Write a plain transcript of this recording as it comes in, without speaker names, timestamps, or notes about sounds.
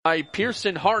by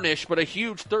Pearson Harnish, but a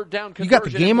huge third down conversion. You got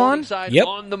the game on? Yep.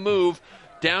 On the move,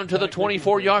 down to the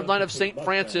 24-yard line of St.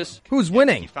 Francis. Who's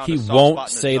winning? He won't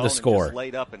say the score.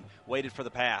 Laid up and waited for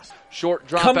the pass. Short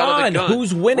drop Come out on, of the gun.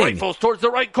 who's winning? Rifles towards the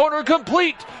right corner,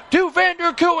 complete to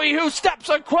Vander Cooey, who steps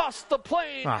across the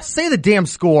plane. Say the damn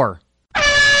score.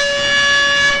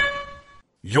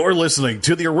 You're listening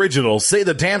to the original Say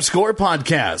the Damn Score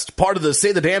podcast, part of the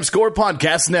Say the Damn Score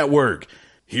podcast network.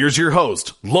 Here's your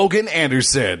host, Logan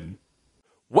Anderson.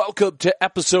 Welcome to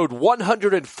episode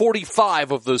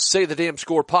 145 of the Say the Damn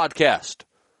Score podcast.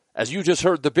 As you just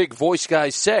heard the big voice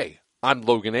guys say, I'm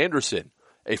Logan Anderson,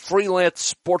 a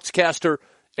freelance sportscaster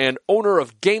and owner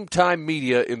of Game Time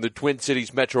Media in the Twin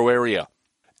Cities metro area.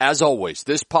 As always,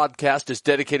 this podcast is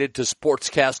dedicated to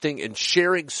sportscasting and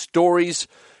sharing stories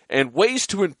and ways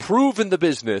to improve in the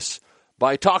business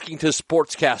by talking to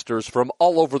sportscasters from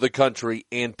all over the country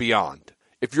and beyond.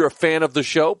 If you're a fan of the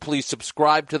show, please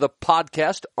subscribe to the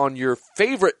podcast on your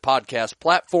favorite podcast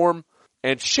platform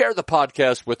and share the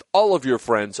podcast with all of your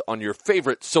friends on your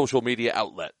favorite social media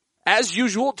outlet. As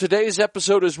usual, today's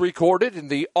episode is recorded in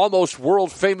the almost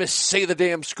world-famous Say the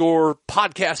Damn Score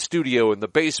podcast studio in the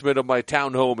basement of my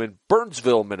townhome in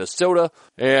Burnsville, Minnesota,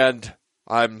 and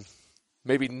I'm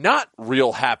maybe not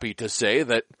real happy to say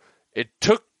that it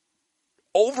took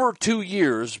over 2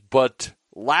 years, but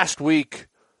last week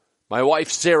my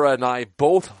wife Sarah and I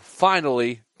both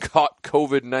finally caught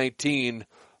COVID-19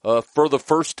 for the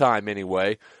first time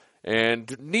anyway,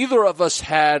 and neither of us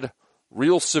had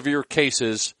real severe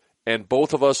cases, and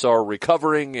both of us are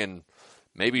recovering and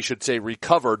maybe should say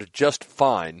recovered just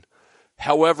fine.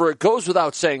 However, it goes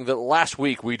without saying that last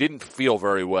week we didn't feel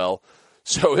very well,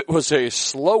 so it was a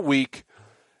slow week,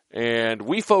 and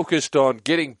we focused on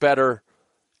getting better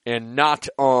and not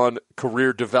on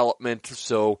career development,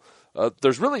 so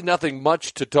there's really nothing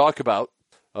much to talk about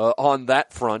on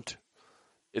that front.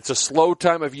 It's a slow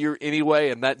time of year anyway,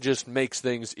 and that just makes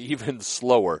things even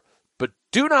slower. But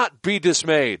do not be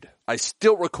dismayed. I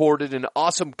still recorded an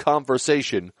awesome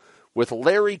conversation with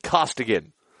Larry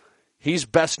Costigan. He's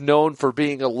best known for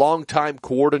being a longtime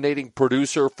coordinating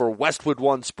producer for Westwood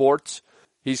One Sports.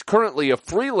 He's currently a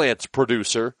freelance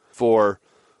producer for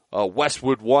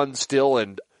Westwood One still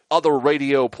and other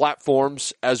radio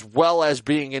platforms, as well as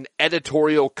being an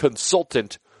editorial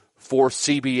consultant for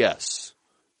CBS.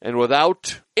 And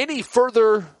without any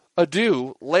further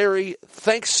ado, Larry,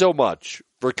 thanks so much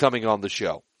for coming on the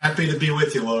show. Happy to be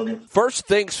with you, Logan. First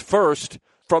things first,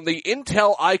 from the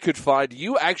intel I could find,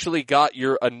 you actually got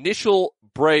your initial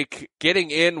break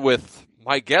getting in with,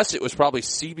 my guess it was probably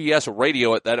CBS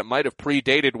Radio at that. It might have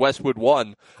predated Westwood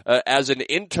One, as an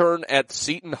intern at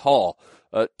Seton Hall.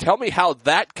 Tell me how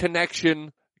that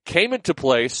connection came into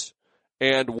place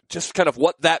and just kind of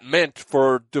what that meant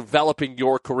for developing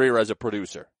your career as a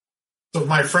producer. So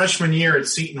my freshman year at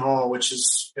Seton Hall, which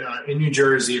is in New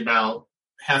Jersey, about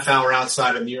half hour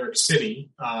outside of New York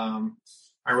City, I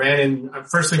ran in.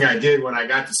 First thing I did when I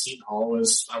got to Seton Hall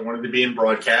was I wanted to be in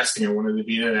broadcasting. I wanted to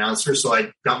be an announcer, so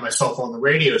I got myself on the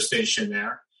radio station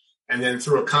there. And then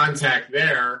through a contact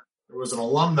there was an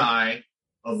alumni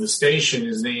of the station.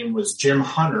 His name was Jim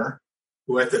Hunter,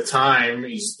 who at the time,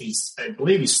 I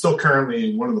believe he's still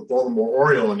currently one of the Baltimore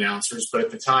Oriole announcers, but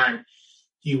at the time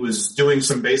he was doing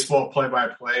some baseball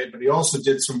play-by-play, but he also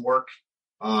did some work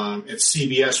at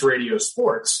CBS Radio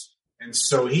Sports. And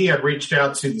so he had reached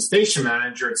out to the station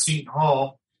manager at Seton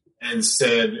Hall and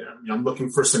said, I'm looking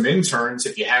for some interns.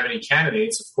 If you have any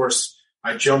candidates, of course,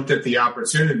 I jumped at the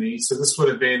opportunity. So this would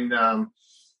have been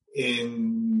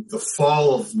in the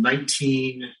fall of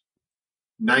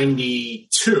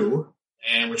 1992,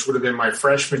 and which would have been my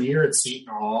freshman year at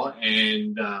Seton Hall,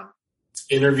 and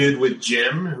interviewed with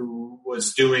Jim, who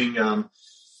was doing some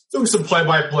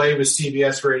play-by-play with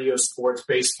CBS Radio Sports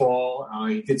baseball.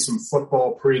 He did some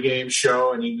football pregame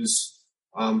show, and he was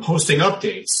hosting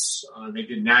updates. They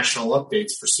did national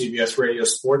updates for CBS Radio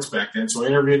Sports back then. So I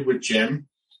interviewed with Jim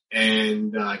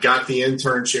and got the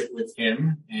internship with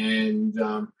him, and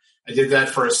I did that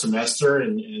for a semester,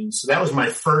 and so that was my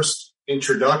first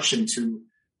introduction to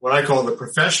what I call the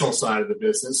professional side of the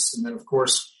business. And then, of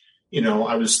course,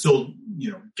 I was still,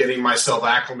 getting myself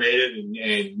acclimated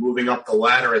and moving up the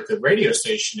ladder at the radio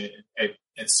station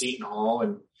at Seton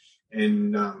Hall.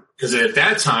 And because at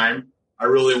that time, I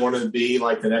really wanted to be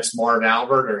like the next Marv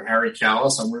Albert or Harry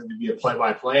Kalas. I wanted to be a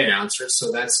play-by-play announcer.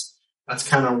 So that's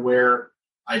kind of where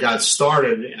I got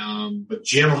started. But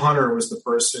Jim Hunter was the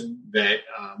person that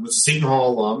was a Seton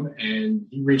Hall alum, and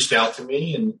he reached out to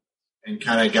me and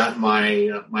kind of got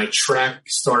my track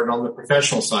started on the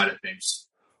professional side of things.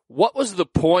 What was the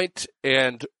point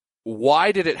and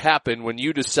why did it happen when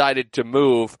you decided to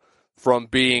move from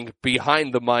being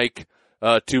behind the mic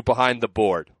to behind the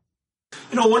board?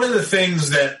 One of the things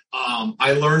that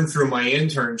I learned through my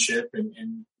internship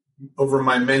and over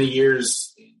my many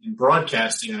years in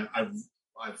broadcasting,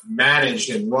 I've managed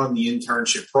and run the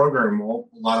internship program a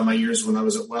lot of my years when I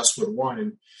was at Westwood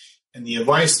One. And the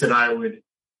advice that I would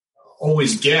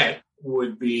always get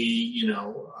would be,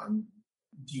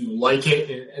 do you like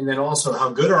it? And then also, how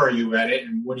good are you at it?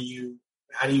 And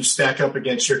how do you stack up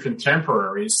against your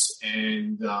contemporaries?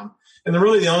 And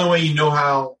really the only way you know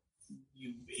how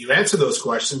you answer those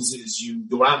questions is you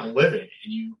go out and live it,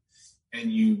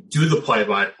 and you do the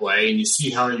play-by-play, and you see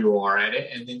how you are at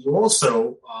it. And then you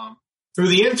also, through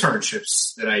the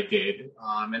internships that I did,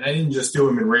 and I didn't just do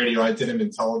them in radio, I did them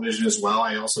in television as well.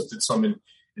 I also did some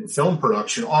in film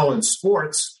production, all in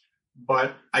sports.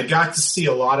 But I got to see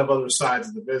a lot of other sides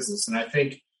of the business. And I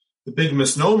think the big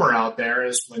misnomer out there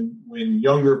is when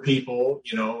younger people,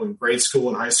 in grade school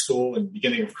and high school and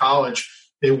beginning of college,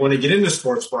 they want to get into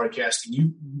sports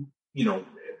broadcasting.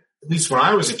 At least when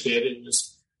I was a kid, it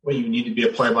was, well, you need to be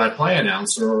a play-by-play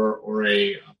announcer or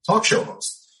a talk show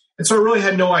host. And so I really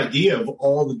had no idea of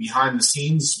all the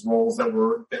behind-the-scenes roles that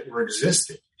were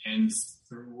existed. And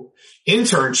through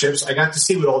internships, I got to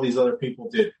see what all these other people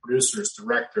did: producers,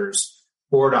 directors,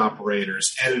 board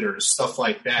operators, editors, stuff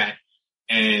like that.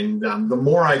 And the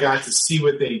more I got to see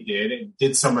what they did and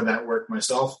did some of that work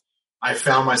myself, I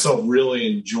found myself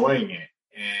really enjoying it.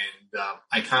 And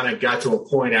I kind of got to a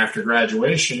point after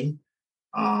graduation,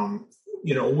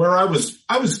 where I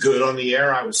was good on the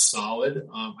air. I was solid.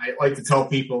 I like to tell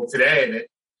people today that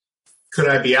could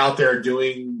I be out there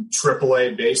doing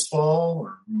AAA baseball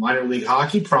or minor league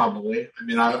hockey? Probably. I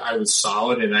mean, I was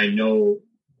solid, and I know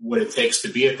what it takes to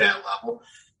be at that level.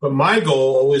 But my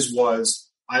goal always was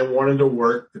I wanted to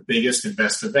work the biggest and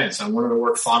best events. I wanted to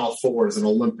work Final Fours and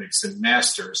Olympics and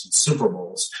Masters and Super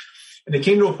Bowls. And it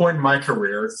came to a point in my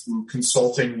career through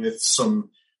consulting with some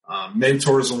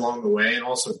mentors along the way and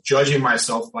also judging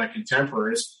myself by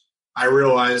contemporaries. I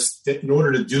realized that in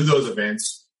order to do those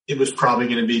events, it was probably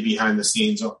going to be behind the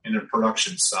scenes in a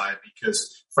production side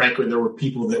because, frankly, there were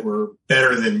people that were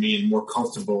better than me and more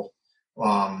comfortable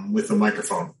with the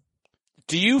microphone.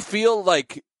 Do you feel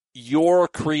like your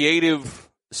creative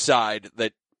side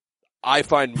that I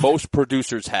find most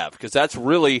producers have, because that's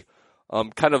really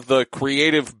kind of the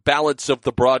creative balance of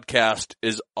the broadcast,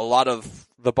 is a lot of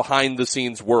the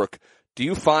behind-the-scenes work. Do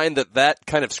you find that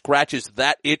kind of scratches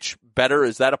that itch better?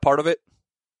 Is that a part of it?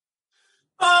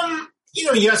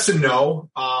 Yes and no.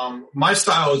 My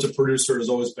style as a producer has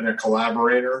always been a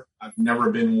collaborator. I've never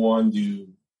been one to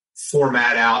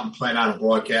format out and plan out a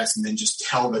broadcast and then just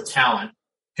tell the talent,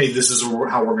 hey, this is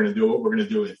how we're going to do it. We're going to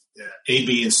do it A,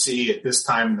 B, and C at this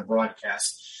time in the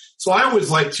broadcast. So I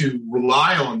always like to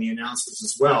rely on the announcers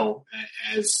as well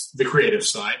as the creative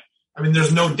side. I mean,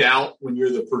 there's no doubt when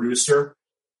you're the producer,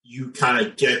 you kind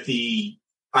of get the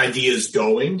ideas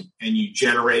going and you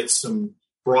generate some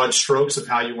broad strokes of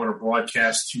how you want a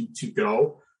broadcast to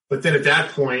go. But then at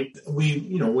that point,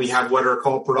 we have what are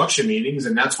called production meetings,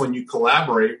 and that's when you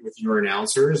collaborate with your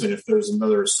announcers. And if there's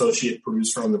another associate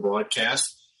producer on the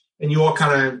broadcast, and you all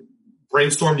kind of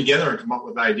brainstorm together and come up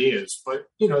with ideas. But,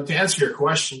 to answer your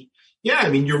question, yeah, I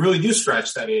mean, you really do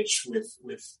scratch that itch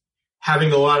with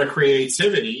having a lot of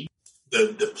creativity,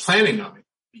 the planning of it,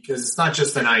 because it's not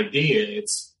just an idea.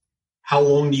 It's how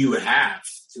long do you have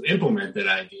to implement that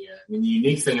idea? I mean, the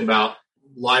unique thing about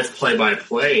live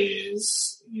play-by-play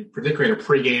is, particularly in a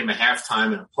pregame, a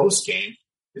halftime, and a postgame,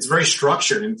 it's very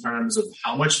structured in terms of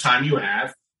how much time you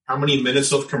have, how many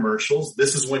minutes of commercials.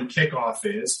 This is when kickoff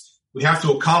is. We have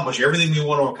to accomplish everything we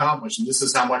want to accomplish, and this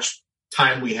is how much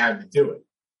time we have to do it.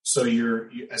 So you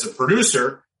as a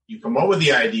producer, you come up with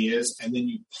the ideas, and then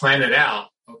you plan it out.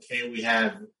 Okay, we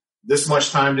have this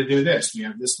much time to do this. We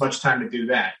have this much time to do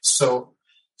that. So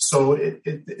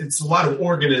it's a lot of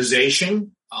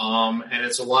organization, and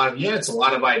it's a lot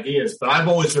of ideas. But I've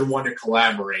always been one to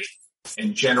collaborate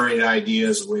and generate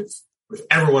ideas with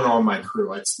everyone on my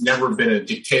crew. It's never been a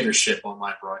dictatorship on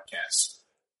my broadcasts.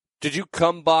 Did you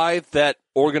come by that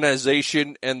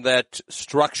organization and that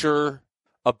structure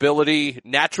ability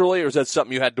naturally, or is that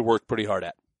something you had to work pretty hard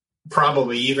at?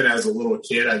 Probably even as a little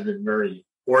kid, I've been very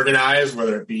organized,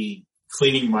 whether it be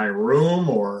cleaning my room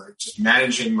or just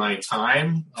managing my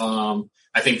time.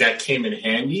 I think that came in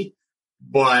handy.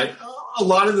 But a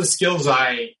lot of the skills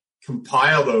I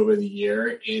compiled over the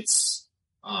year, it's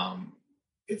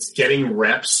getting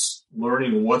reps,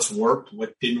 learning what's worked,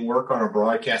 what didn't work on a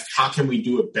broadcast. How can we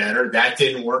do it better? That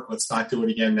didn't work. Let's not do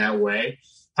it again that way.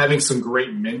 Having some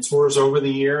great mentors over the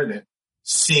year that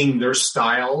seeing their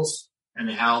styles and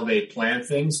how they plan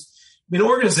things. I mean,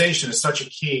 organization is such a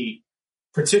key,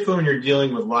 particularly when you're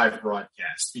dealing with live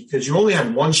broadcasts, because you only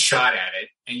have one shot at it,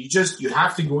 and you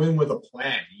have to go in with a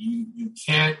plan. You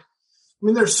can't. I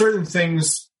mean, there's certain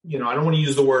things. I don't want to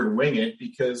use the word wing it,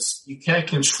 because you can't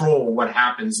control what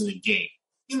happens in a game.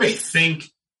 You may think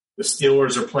the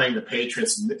Steelers are playing the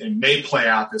Patriots and may play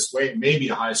out this way. It may be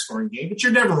a high-scoring game, but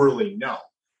you never really know.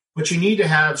 But you need to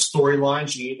have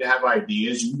storylines. You need to have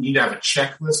ideas. You need to have a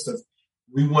checklist of,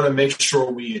 we want to make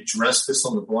sure we address this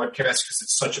on the broadcast because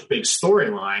it's such a big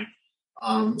storyline.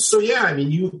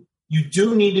 You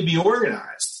do need to be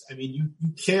organized. I mean, you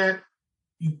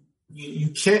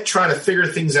can't try to figure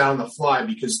things out on the fly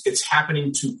because it's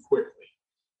happening too quickly.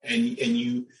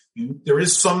 And there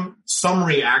is some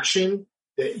reaction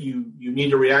that you need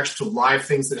to react to live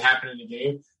things that happen in the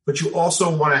game, but you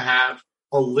also want to have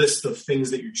a list of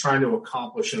things that you're trying to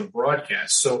accomplish in a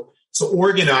broadcast. So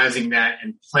organizing that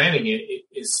and planning it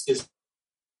is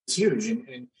huge.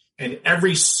 And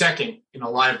every second in a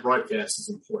live broadcast is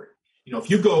important. If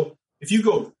you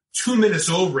go 2 minutes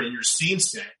over in your scene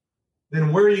set,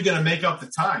 then where are you going to make up the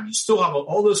time? You still have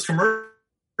all those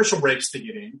commercial breaks to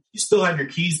get in. You still have your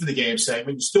keys to the game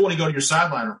segment. You still want to go to your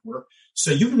sideline reporter.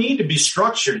 So you need to be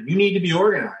structured. You need to be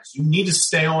organized. You need to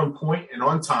stay on point and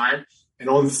on time and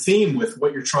on theme with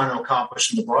what you're trying to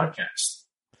accomplish in the broadcast.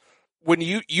 When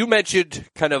you mentioned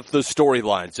kind of the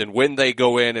storylines and when they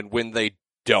go in and when they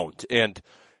don't, and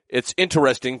it's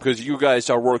interesting because you guys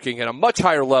are working at a much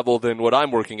higher level than what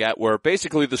I'm working at, where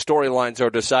basically the storylines are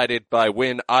decided by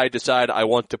when I decide I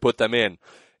want to put them in.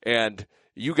 And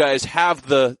you guys have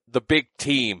the big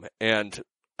team, and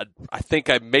I think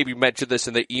I maybe mentioned this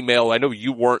in the email. I know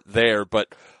you weren't there,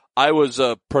 but I was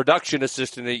a production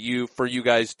assistant for you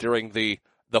guys during the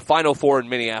Final Four in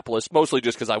Minneapolis, mostly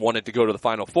just because I wanted to go to the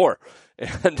Final Four.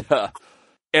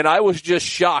 And I was just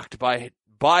shocked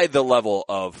by the level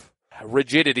of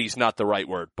rigidity is not the right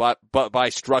word, but by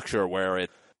structure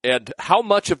and how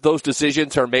much of those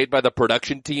decisions are made by the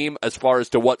production team as far as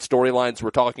to what storylines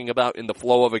we're talking about in the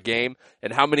flow of a game,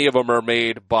 and how many of them are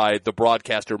made by the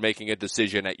broadcaster making a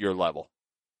decision at your level?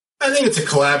 I think it's a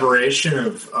collaboration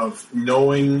of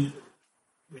knowing,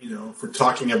 if we're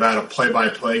talking about a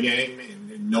play-by-play game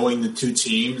and knowing the two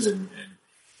teams, and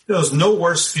there's no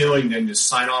worse feeling than to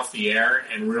sign off the air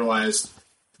and realize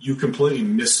you completely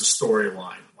missed the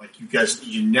storyline. Like you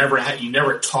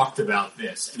never talked about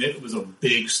this, and it was a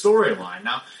big storyline.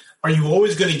 Now, are you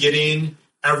always going to get in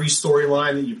every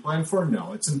storyline that you plan for?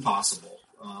 No, it's impossible.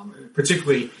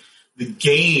 Particularly, the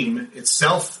game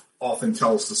itself often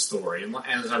tells the story. And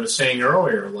as I was saying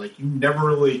earlier, like you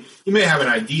may have an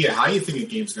idea how you think a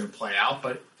game's going to play out,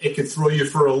 but it could throw you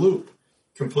for a loop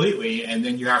completely, and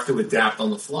then you have to adapt on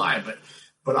the fly.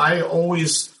 But I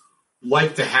always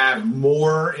like to have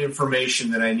more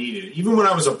information than I needed. Even when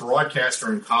I was a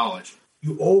broadcaster in college,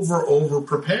 you over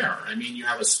prepare. I mean, you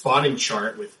have a spotting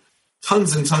chart with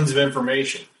tons and tons of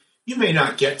information. You may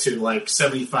not get to like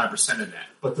 75% of that,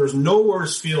 but there's no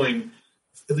worse feeling,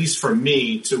 at least for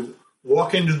me, to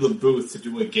walk into the booth to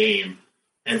do a game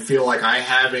and feel like I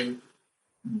haven't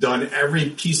done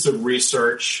every piece of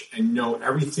research and know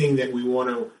everything that we want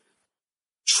to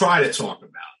try to talk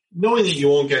about. Knowing that you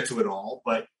won't get to it all,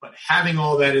 but having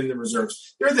all that in the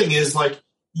reserves. The other thing is, like,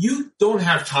 you don't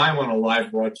have time on a live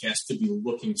broadcast to be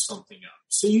looking something up.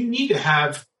 So you need to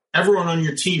have everyone on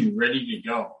your team ready to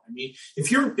go. I mean,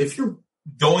 if you're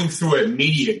going through a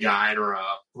media guide or a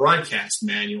broadcast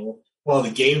manual while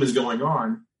the game is going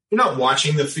on, you're not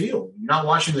watching the field. You're not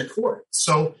watching the court.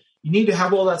 So you need to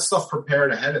have all that stuff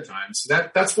prepared ahead of time. So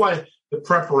that's why the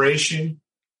preparation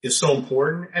is so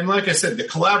important. And like I said, the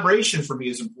collaboration for me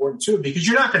is important too, because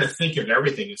you're not going to think of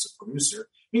everything as a producer.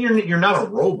 I mean, you're not a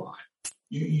robot.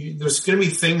 There's going to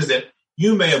be things that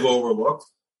you may have overlooked,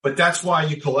 but that's why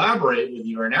you collaborate with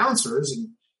your announcers and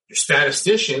your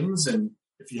statisticians. And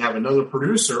if you have another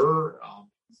producer,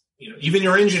 even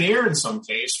your engineer in some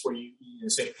case, where you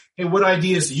say, hey, what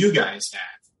ideas do you guys have?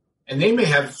 And they may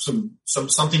have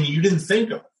something you didn't think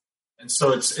of. And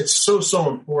so it's so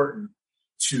important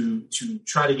to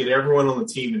try to get everyone on the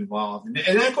team involved. And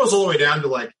that goes all the way down to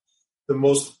like the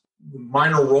most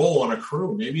minor role on a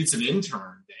crew. Maybe it's an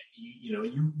intern that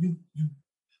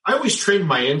I always train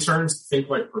my interns to think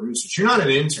like producers. You're not an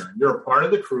intern. You're a part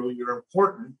of the crew. You're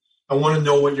important. I want to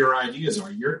know what your ideas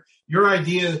are. Your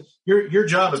idea, your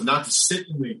job is not to sit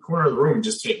in the corner of the room and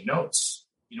just take notes.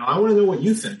 I want to know what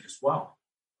you think as well.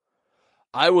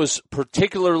 I was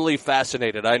particularly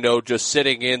fascinated, I know, just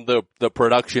sitting in the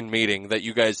production meeting that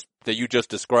you just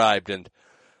described, and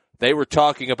they were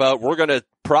talking about, we're going to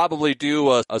probably do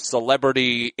a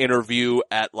celebrity interview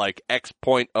at like X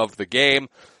point of the game.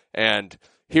 And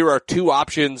here are two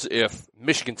options if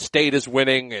Michigan State is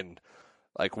winning. And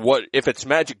like, what if it's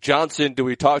Magic Johnson? Do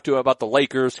we talk to him about the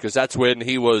Lakers? Because that's when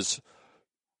there was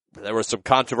some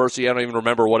controversy. I don't even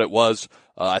remember what it was.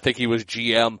 I think he was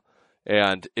GM.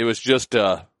 And it was just,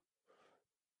 I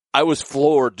was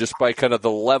floored just by kind of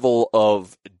the level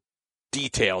of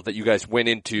detail that you guys went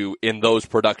into in those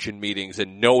production meetings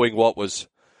and knowing what was,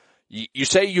 you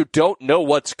say you don't know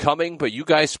what's coming, but you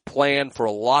guys plan for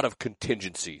a lot of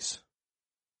contingencies.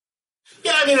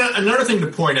 Yeah, I mean, another thing to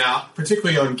point out,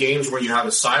 particularly on games where you have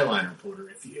a sideline reporter,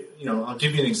 if I'll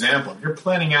give you an example. If you're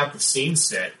planning out the scene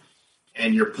set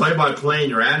and your play-by-play and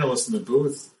your analysts in the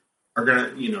booth are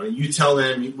going to, you tell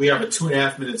them we have a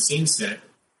 2.5-minute scene set,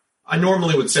 I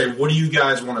normally would say, what do you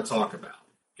guys want to talk about?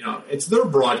 It's their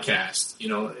broadcast.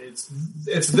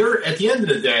 It's their, at the end of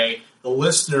the day, the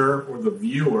listener or the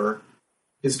viewer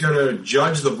is going to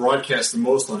judge the broadcast the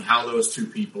most on how those two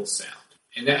people sound.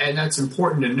 And that's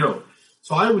important to note.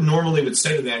 So I would normally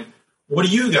say to them, what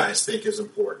do you guys think is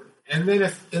important? And then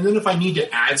if I need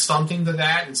to add something to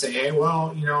that and say, hey,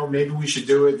 well, maybe we should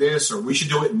do it this or we should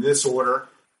do it in this order,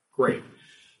 great.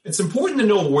 It's important to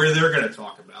know where they're going to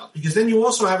talk about because then you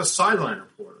also have a sideline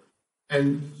reporter.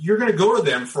 And you're going to go to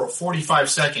them for a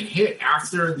 45-second hit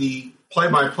after the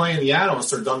play-by-play and the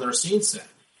analysts are done their scene set.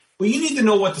 Well, you need to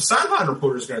know what the sideline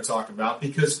reporter is going to talk about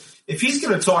because if he's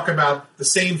going to talk about the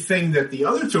same thing that the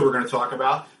other two are going to talk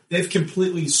about, they've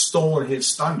completely stolen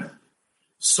his thunder.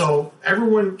 So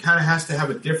everyone kind of has to have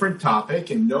a different topic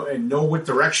and know what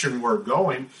direction we're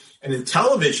going. And in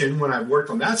television, when I've worked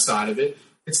on that side of it,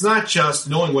 it's not just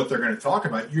knowing what they're going to talk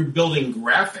about. You're building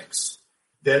graphics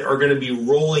that are going to be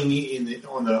rolling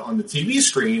on the TV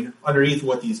screen underneath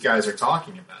what these guys are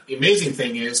talking about. The amazing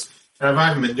thing is, and I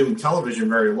haven't been doing television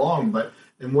very long,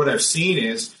 and what I've seen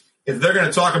is if they're going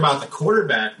to talk about the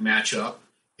quarterback matchup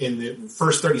in the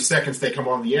first 30 seconds they come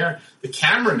on the air, the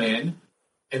cameraman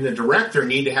and the director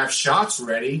need to have shots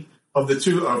ready of the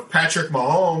two of Patrick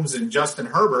Mahomes and Justin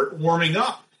Herbert warming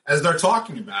up as they're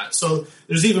talking about it. So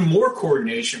there's even more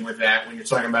coordination with that when you're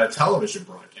talking about a television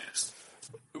broadcast.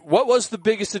 What was the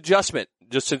biggest adjustment?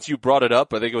 Just since you brought it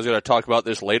up, I think I was going to talk about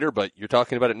this later, but you're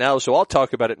talking about it now, so I'll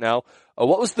talk about it now.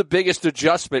 What was the biggest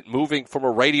adjustment moving from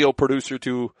a radio producer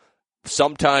to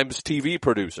sometimes TV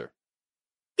producer?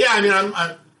 Yeah, I mean,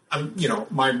 I'm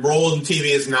my role in TV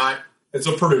is not as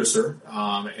a producer.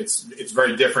 It's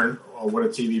very different what a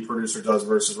TV producer does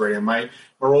versus radio. My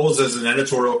role is as an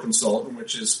editorial consultant,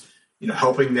 which is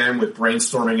helping them with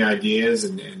brainstorming ideas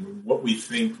and what we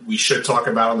think we should talk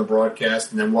about on the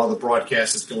broadcast. And then while the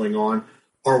broadcast is going on,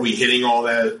 are we hitting all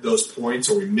those points?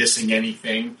 Are we missing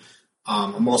anything?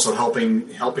 I'm also helping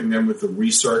them with the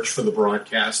research for the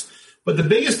broadcast. But the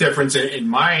biggest difference in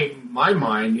my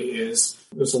mind is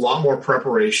there's a lot more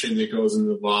preparation that goes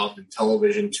involved in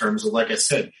television in terms of, like I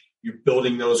said, you're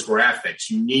building those graphics.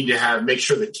 You need to make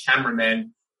sure the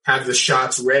cameramen have the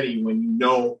shots ready when you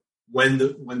know when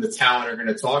the talent are going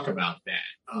to talk about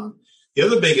that. The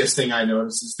other biggest thing I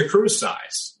noticed is the crew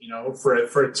size.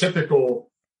 For a typical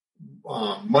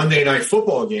Monday Night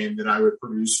Football game that I would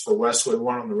produce for Westwood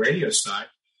One on the radio side,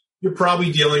 you're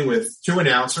probably dealing with two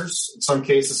announcers, in some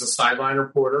cases a sideline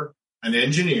reporter, an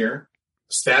engineer,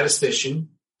 a statistician,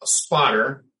 a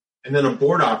spotter, and then a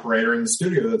board operator in the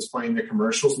studio that's playing the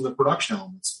commercials and the production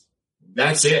elements.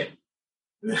 That's it.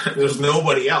 There's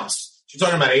nobody else. You're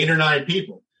talking about 8 or 9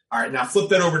 people. All right, now flip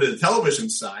that over to the television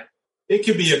side. It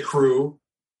could be a crew,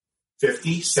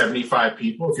 50, 75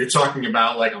 people. If you're talking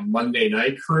about like a Monday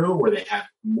night crew where they have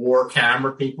more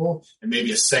camera people and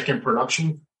maybe a second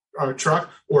production truck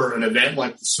or an event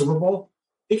like the Super Bowl,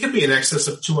 it could be in excess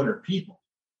of 200 people.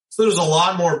 So there's a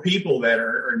lot more people that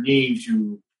are needing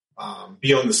to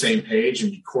be on the same page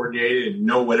and be coordinated and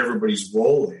know what everybody's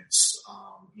role is.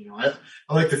 I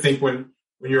like to think when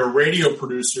you're a radio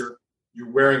producer, you're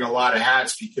wearing a lot of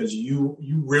hats because you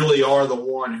really are the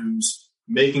one who's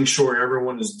making sure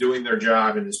everyone is doing their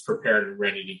job and is prepared and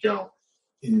ready to go.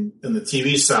 In the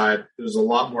TV side, there's a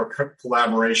lot more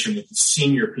collaboration with the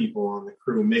senior people on the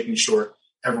crew, making sure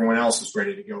everyone else is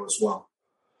ready to go as well.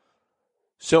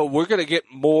 So we're going to get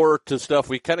more to stuff.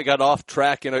 We kind of got off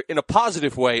track in a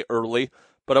positive way early,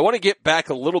 but I want to get back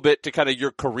a little bit to kind of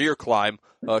your career climb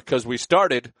because we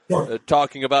started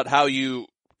talking about how you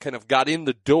kind of got in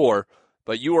the door,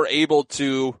 but you were able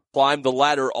to climb the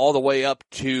ladder all the way up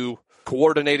to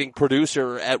coordinating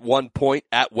producer at one point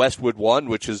at Westwood One,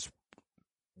 which is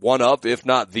one of, if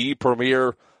not the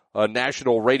premier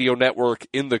national radio network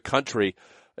in the country.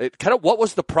 What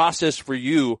was the process for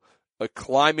you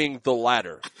climbing the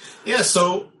ladder? Yeah,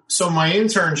 so my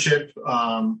internship,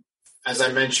 as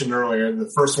I mentioned earlier,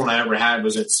 the first one I ever had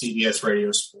was at CBS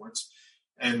Radio Sports.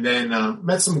 And then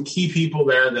met some key people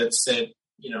there that said,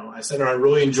 I said, I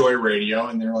really enjoy radio.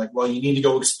 And they're like, well, you need to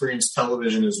go experience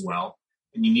television as well.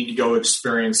 And you need to go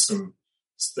experience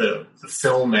the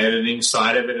film editing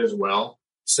side of it as well.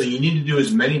 So you need to do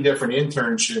as many different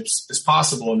internships as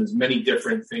possible and as many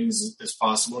different things as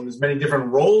possible and as many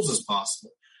different roles as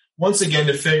possible. Once again,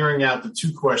 to figuring out the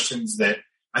two questions that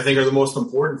I think are the most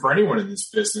important for anyone in this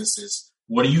business is,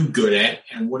 what are you good at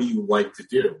and what do you like to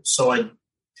do? So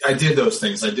I did those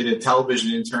things. I did a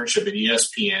television internship at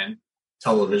ESPN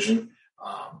television.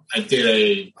 I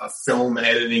did a film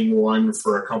editing one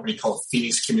for a company called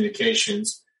Phoenix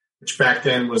Communications, which back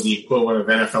then was the equivalent of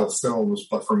NFL Films,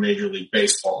 but for Major League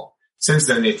Baseball. Since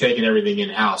then, they've taken everything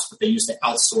in-house, but they used to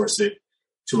outsource it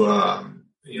to a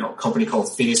company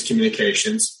called Phoenix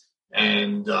Communications.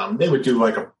 And they would do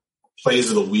like a Plays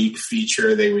of the Week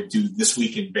feature. They would do This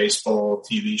Week in Baseball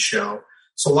TV show.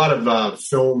 So a lot of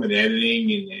film and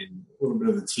editing and a little bit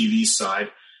of the TV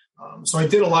side. So I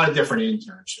did a lot of different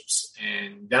internships.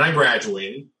 And then I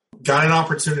graduated, got an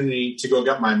opportunity to go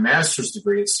get my master's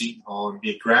degree at Seton Hall and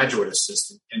be a graduate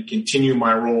assistant and continue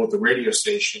my role at the radio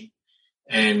station.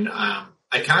 And I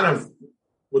kind of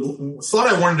thought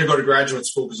I wanted to go to graduate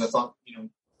school because I thought,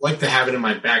 like to have it in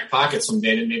my back pocket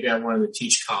someday, and maybe I wanted to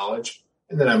teach college,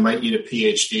 and then I might need a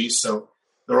PhD. So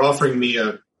they're offering me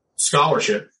a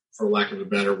scholarship, for lack of a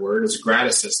better word, as a grad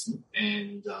assistant.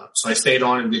 And so I stayed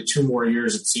on and did 2 more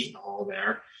years at Seton Hall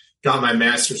there, got my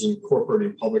master's in corporate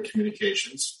and public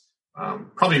communications.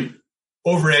 Probably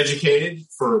overeducated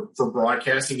for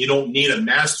broadcasting. You don't need a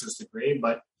master's degree,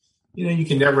 but, you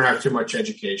can never have too much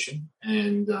education.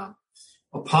 And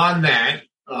upon that,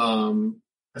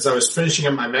 as I was finishing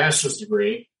up my master's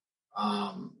degree,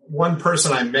 one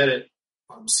person I met at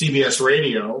CBS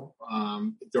Radio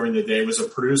during the day was a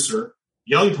producer,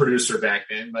 young producer back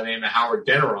then by the name of Howard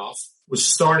Deneroff, was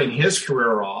starting his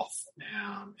career off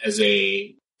as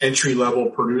a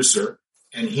entry-level producer,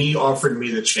 and he offered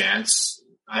me the chance.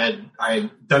 I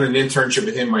had done an internship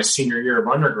with him my senior year of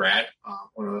undergrad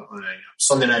on a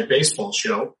Sunday night baseball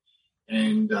show,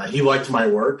 and he liked my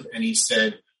work, and he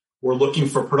said, we're looking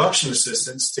for production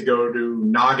assistants to go to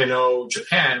Nagano,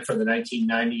 Japan for the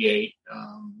 1998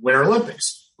 Winter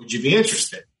Olympics. Would you be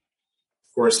interested?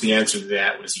 Of course, the answer to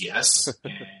that was yes.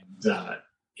 And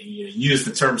you use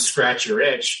the term scratch your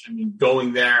itch. I mean,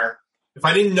 going there, if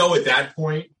I didn't know at that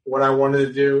point what I wanted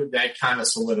to do, that kind of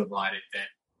solidified it, that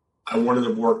I wanted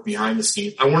to work behind the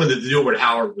scenes. I wanted to do what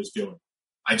Howard was doing.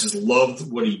 I just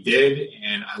loved what he did,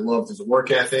 and I loved his work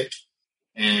ethic,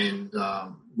 and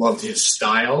loved his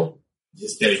style,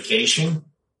 his dedication,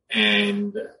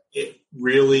 and it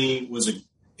really was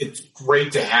it's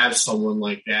great to have someone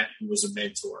like that who was a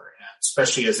mentor,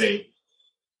 especially as a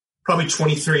probably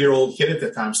 23-year-old kid at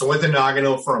the time. So I went to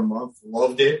Nagano for a month,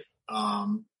 loved it,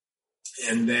 and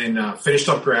then finished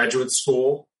up graduate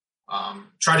school,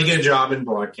 tried to get a job in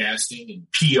broadcasting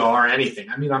and PR, anything.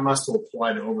 I mean, I must have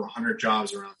applied to over 100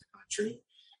 jobs around the country.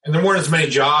 And there weren't as many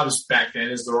jobs back then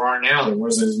as there are now. There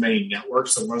wasn't as many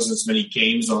networks. There wasn't as many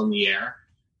games on the air.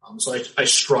 So I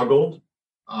struggled.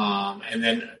 And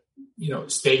then,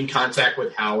 stayed in contact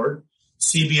with Howard.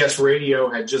 CBS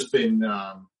Radio had just been,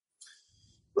 I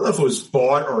don't know if it was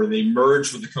bought or they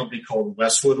merged with a company called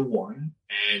Westwood One.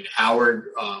 And Howard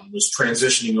was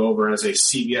transitioning over as a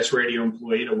CBS Radio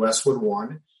employee to Westwood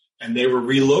One. And they were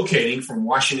relocating from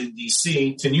Washington,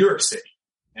 D.C. to New York City.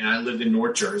 And I lived in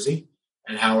North Jersey.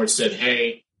 And Howard said,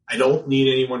 hey, I don't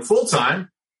need anyone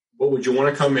full-time, but would you want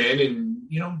to come in and,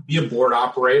 be a board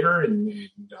operator and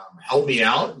help me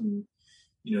out and,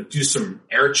 do some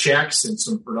air checks and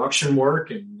some production work,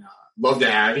 and love to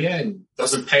have you. And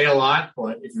doesn't pay a lot,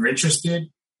 but if you're interested,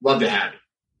 love to have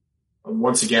you.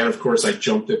 Once again, of course, I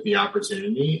jumped at the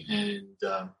opportunity and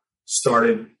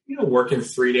started, working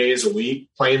 3 days a week,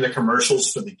 playing the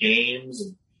commercials for the games,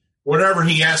 and whatever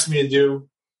he asked me to do,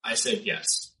 I said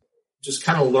yes. Just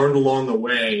kind of learned along the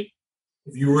way,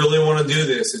 if you really want to do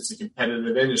this, it's a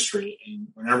competitive industry. And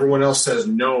when everyone else says,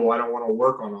 no, I don't want to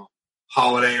work on a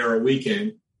holiday or a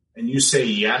weekend, and you say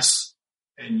yes,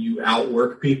 and you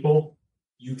outwork people,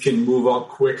 you can move up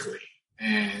quickly.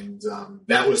 And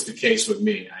that was the case with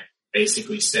me. I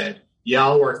basically said, yeah,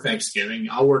 I'll work Thanksgiving.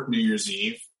 I'll work New Year's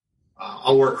Eve.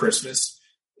 I'll work Christmas.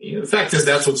 The fact is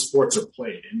that's what sports are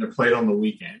played, and they're played on the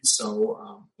weekends.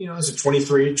 So, as a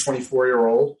 23,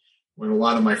 24-year-old, when a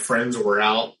lot of my friends were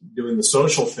out doing the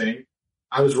social thing,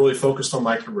 I was really focused on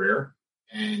my career.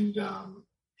 And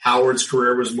Howard's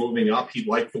career was moving up. He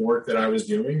liked the work that I was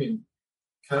doing and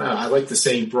I like to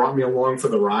say brought me along for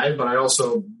the ride, but I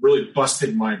also really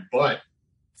busted my butt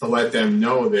to let them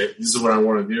know that this is what I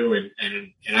want to do,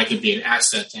 and I can be an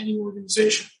asset to any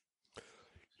organization.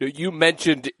 You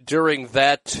mentioned during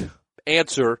that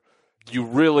answer you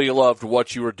really loved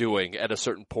what you were doing at a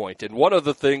certain point. And one of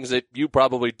the things that you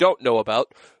probably don't know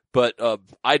about, but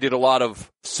I did a lot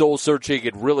of soul searching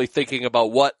and really thinking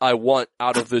about what I want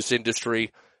out of this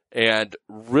industry, and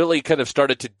really kind of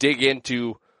started to dig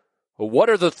into what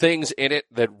are the things in it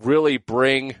that really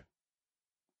bring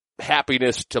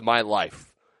happiness to my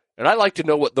life. And I like to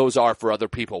know what those are for other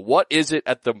people. What is it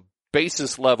at the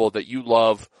basis level that you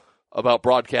love about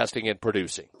broadcasting and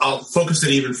producing? I'll focus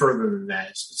it even further than that.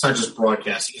 It's not just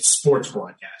broadcasting, it's sports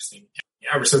broadcasting.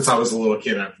 Ever since I was a little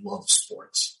kid, I've loved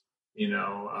sports.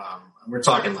 We're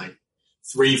talking like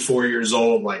 3-4 years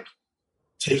old, like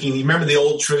you remember the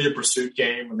old Trivia Pursuit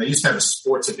game when they used to have a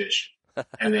sports edition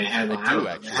and they had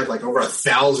like over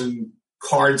 1,000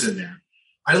 cards in there.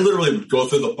 I literally would go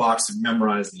through the box and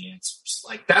memorize the answers.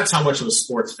 Like, that's how much of a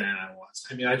sports fan I was.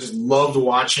 I mean, I just loved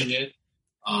watching it.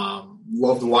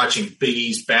 Loved watching Big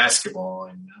East basketball,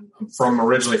 and I'm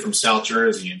originally from South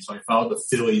Jersey, and so I followed the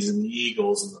Phillies and the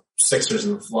Eagles and the Sixers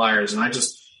and the Flyers, and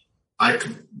I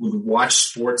would watch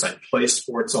sports. I'd play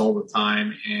sports all the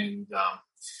time, and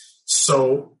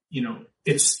so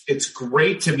it's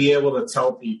great to be able to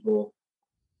tell people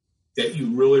that you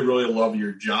really, really love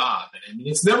your job. And I mean,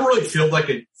 it's never really felt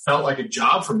like a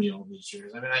job for me all these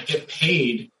years. I mean, I get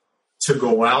paid to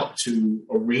go out to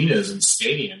arenas and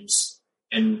stadiums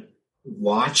and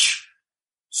watch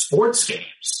sports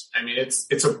games. I mean,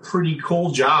 it's a pretty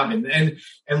cool job.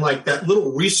 And like that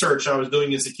little research I was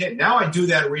doing as a kid, now I do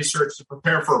that research to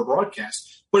prepare for a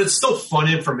broadcast, but it's still fun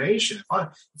information.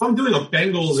 If I'm doing a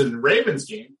Bengals and Ravens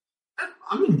game,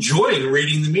 I'm enjoying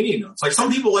reading the media notes. Like,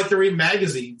 some people like to read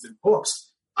magazines and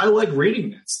books. I like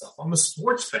reading that stuff. I'm a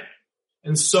sports fan.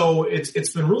 And so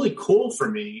it's been really cool for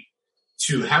me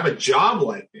to have a job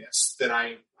like this that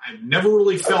I've never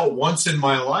really felt once in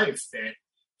my life that,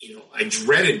 I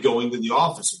dreaded going to the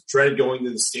office, or dreaded going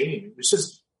to the stadium.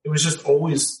 It was just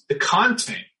always the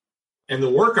content, and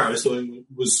the work I was doing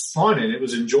was fun and it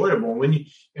was enjoyable. And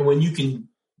when you can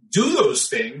do those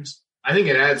things, I think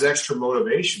it adds extra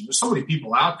motivation. There's so many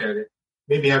people out there that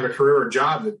maybe have a career or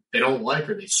job that they don't like,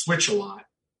 or they switch a lot.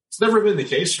 It's never been the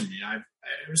case for me.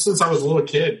 Ever since I was a little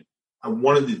kid, I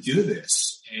wanted to do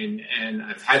this, and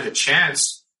I've had the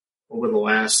chance over the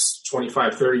last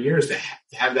 25, 30 years to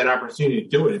have that opportunity to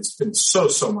do it. It's been so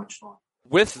much fun.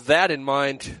 With that in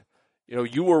mind,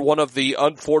 you were one of the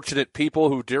unfortunate people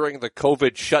who during the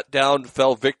COVID shutdown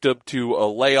fell victim to a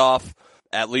layoff,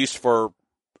 at least for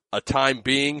a time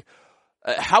being.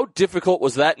 How difficult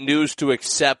was that news to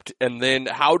accept, and then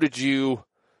how did you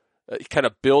kind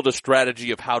of build a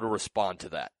strategy of how to respond to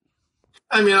that?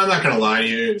 I mean, I'm not going to lie to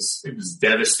you. It was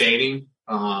devastating.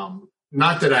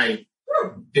 Not that I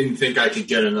didn't think I could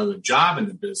get another job in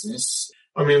the business.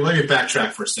 I mean, let me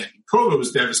backtrack for a second. COVID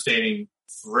was devastating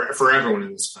for everyone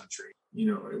in this country.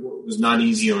 It was not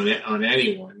easy on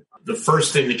anyone. The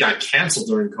first thing that got canceled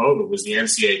during COVID was the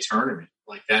NCAA tournament,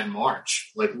 like that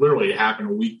March. Like, literally, it happened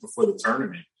a week before the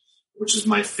tournament, which is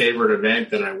my favorite event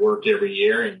that I work every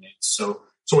year. And so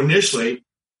initially,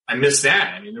 I missed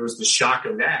that. I mean, there was the shock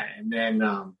of that. And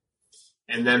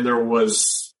then there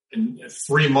was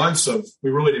 3 months of, we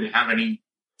really didn't have any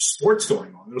sports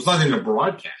going on. There was nothing to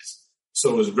broadcast.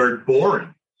 So it was very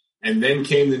boring. And then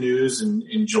came the news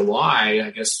in July,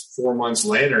 I guess 4 months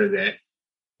later, that,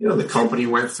 the company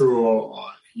went through,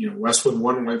 Westwood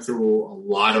One went through a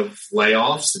lot of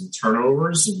layoffs and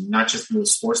turnovers, and not just in the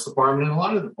sports department, in a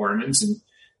lot of departments. And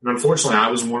unfortunately, I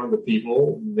was one of the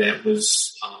people that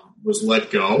was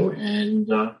let go. And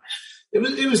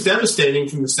it was devastating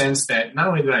from the sense that not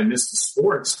only did I miss the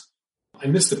sports, I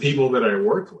missed the people that I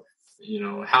worked with.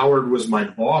 Howard was my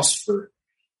boss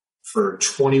for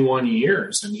 21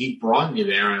 years, and he brought me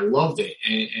there. I loved it.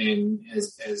 And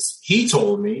as he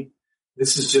told me,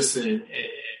 this is just an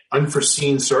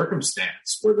unforeseen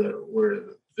circumstance where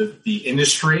the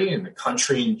industry and the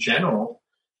country in general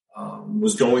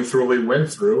was going through what we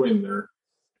went through, and they're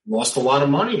lost a lot of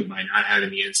money by not having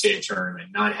the NCAA tournament,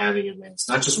 not having events,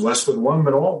 not just Westwood One,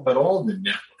 but all the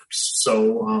networks.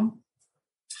 So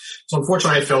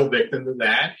unfortunately, I fell victim to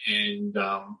that, and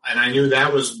I knew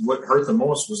that was what hurt the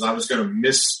most, was I was going to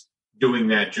miss doing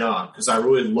that job, because I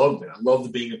really loved it. I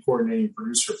loved being a coordinating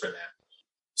producer for them.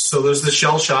 So there's the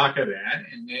shell shock of that,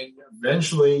 and then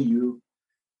eventually you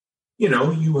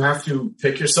have to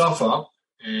pick yourself up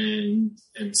and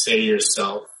say to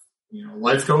yourself,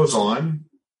 life goes on.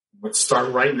 Let's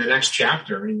start writing the next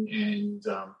chapter. And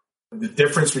the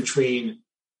difference between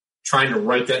trying to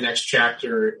write that next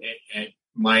chapter at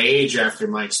my age after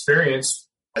my experience,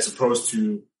 as opposed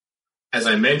to, as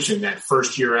I mentioned, that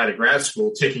first year out of grad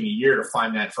school, taking a year to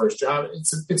find that first job.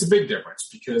 It's a big difference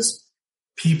because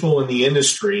people in the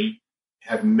industry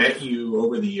have met you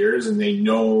over the years and they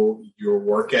know your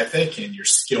work ethic and your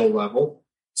skill level.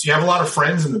 So you have a lot of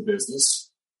friends in the business,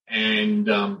 and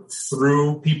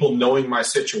through people knowing my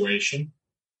situation,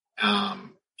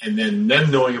 and then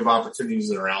them knowing of opportunities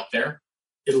that are out there,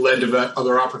 it led to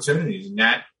other opportunities. And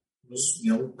that was,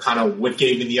 kind of what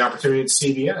gave me the opportunity at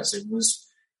CBS.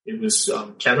 It was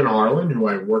Kevin Harlan, who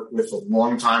I worked with a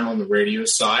long time on the radio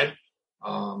side,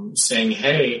 saying,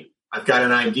 "Hey, I've got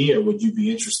an idea. Would you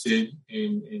be interested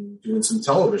in doing some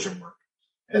television work?"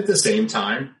 At the same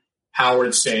time,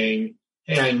 Howard saying,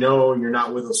 "Hey, I know you're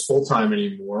not with us full time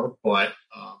anymore, but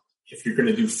if you're going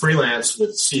to do freelance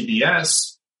with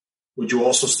CBS, would you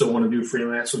also still want to do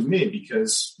freelance with me?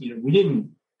 Because you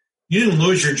didn't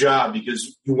lose your job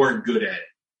because you weren't good at it.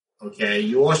 Okay,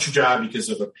 you lost your job because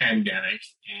of a pandemic,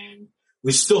 and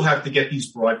we still have to get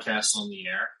these broadcasts on the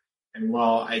air. And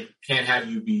while I can't have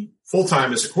you be full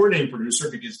time as a coordinating producer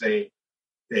because they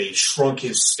shrunk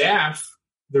his staff,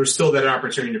 there's still that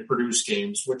opportunity to produce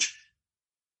games, which."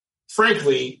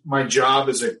 Frankly, my job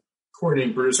as a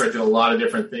coordinating producer, I did a lot of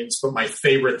different things, but my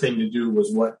favorite thing to do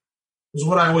was what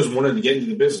I always wanted to get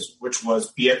into the business, which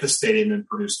was be at the stadium and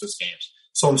produce those games.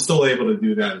 So I'm still able to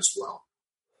do that as well.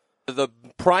 The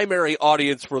primary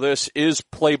audience for this is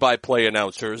play-by-play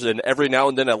announcers, and every now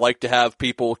and then I like to have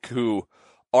people who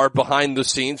are behind the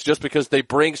scenes just because they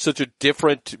bring such a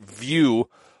different view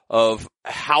of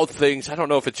how things, I don't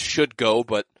know if it should go,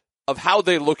 but of how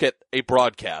they look at a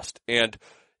broadcast. And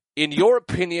in your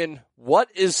opinion, what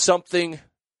is something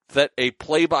that a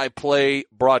play-by-play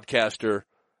broadcaster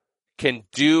can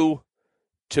do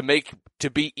to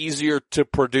be easier to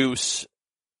produce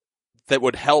that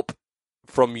would help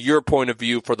from your point of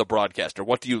view for the broadcaster?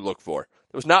 What do you look for?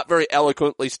 It was not very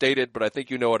eloquently stated, but I think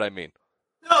you know what I mean.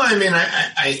 No, I mean,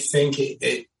 I think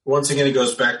it once again, it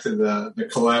goes back to the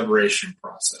collaboration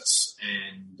process.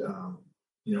 And,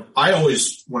 I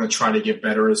always want to try to get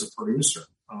better as a producer.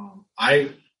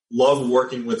 I love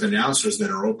working with announcers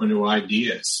that are open to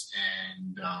ideas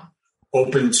and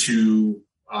open to,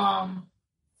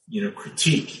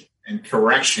 critique and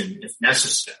correction if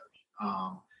necessary.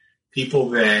 People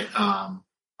that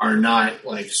are not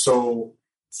so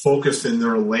focused in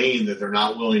their lane that they're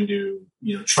not willing to,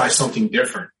 try something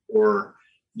different or,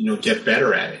 get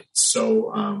better at it.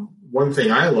 So one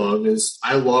thing I love is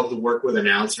I love to work with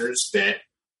announcers that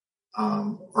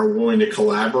are willing to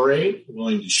collaborate,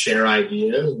 willing to share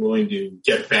ideas, willing to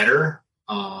get better,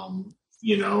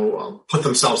 put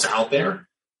themselves out there.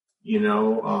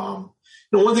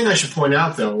 One thing I should point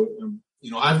out though,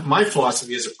 my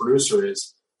philosophy as a producer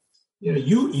is,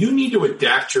 you need to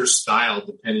adapt your style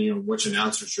depending on which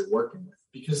announcers you're working with,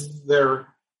 because they're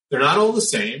not all the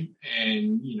same.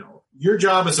 And, your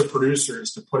job as a producer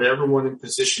is to put everyone in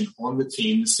position on the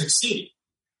team to succeed.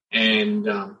 And,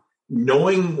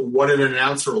 knowing what an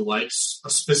announcer likes, a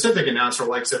specific announcer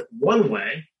likes it one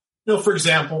way. For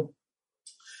example,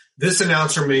 this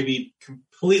announcer may be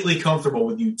completely comfortable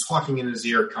with you talking in his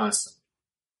ear constantly.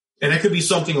 And it could be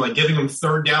something like giving him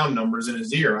third down numbers in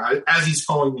his ear as he's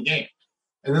calling the game.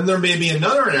 And then there may be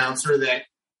another announcer that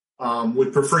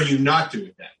would prefer you not do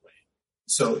it that way.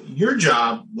 So your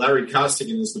job, Larry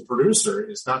Costigan, as the producer,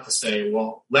 is not to say,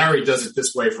 well, Larry does it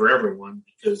this way for everyone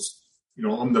because,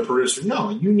 I'm the producer.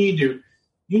 No, you need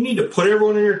to put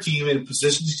everyone on your team in a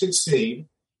position to succeed.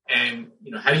 And,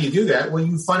 how do you do that? Well,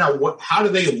 you find out how do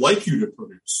they like you to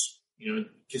produce,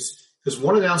 because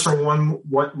one announcer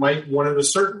might want it a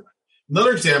certain way.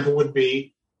 Another example would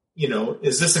be,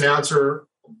 is this announcer,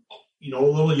 a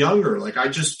little younger? Like I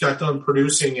just got done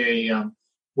producing a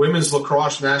women's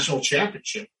lacrosse national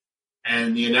championship,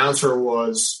 and the announcer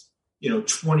was,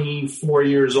 24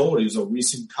 years old. He was a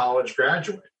recent college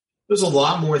graduate. There's a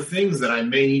lot more things that I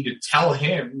may need to tell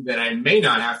him that I may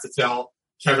not have to tell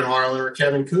Kevin Harlan or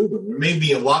Kevin Coogan. There may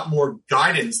be a lot more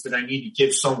guidance that I need to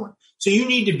give someone. So you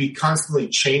need to be constantly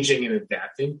changing and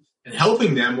adapting and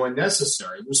helping them when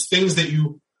necessary. There's things that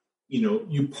you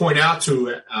point out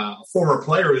to a former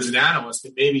player who's an analyst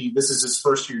that maybe this is his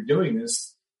first year doing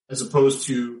this, as opposed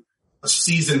to a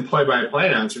seasoned play-by-play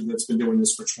announcer that's been doing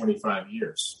this for 25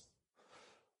 years.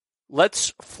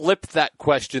 Let's flip that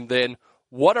question then.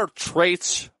 What are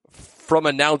traits from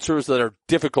announcers that are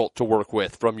difficult to work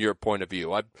with from your point of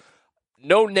view?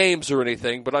 No names or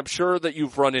anything, but I'm sure that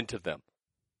you've run into them.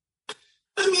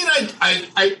 I mean,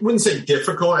 I wouldn't say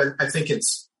difficult. I think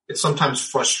it's sometimes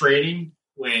frustrating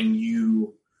when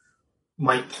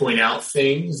might point out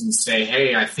things and say,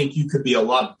 hey, I think you could be a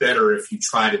lot better if you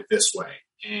tried it this way.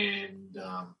 And,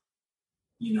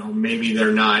 maybe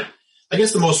they're not. I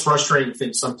guess the most frustrating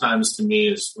thing sometimes to me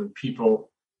is when people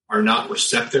are not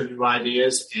receptive to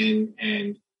ideas. And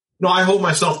I hold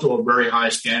myself to a very high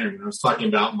standard. And I was talking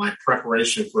about my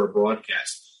preparation for a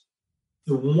broadcast.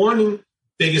 The one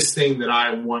biggest thing that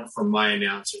I want from my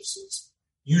announcers is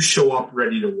you show up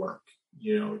ready to work.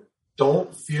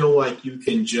 Don't feel like you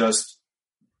can just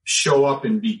show up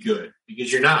and be good,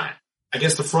 because you're not. I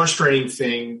guess the frustrating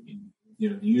thing,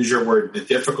 to use your word, the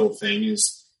difficult thing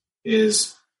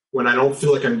is when I don't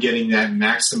feel like I'm getting that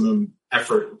maximum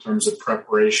effort in terms of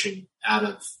preparation out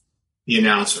of the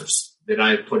announcers that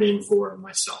I put in for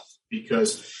myself.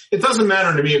 Because it doesn't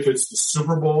matter to me if it's the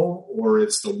Super Bowl or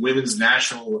it's the Women's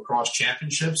National Lacrosse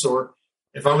Championships, or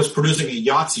if I was producing a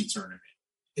Yahtzee tournament.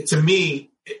 To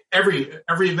me, every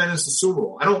event is the Super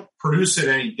Bowl. I don't produce it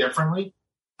any differently.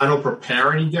 I don't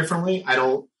prepare any differently. I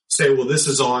don't say, well, this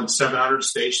is on 700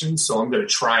 stations, so I'm going to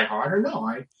try harder. No,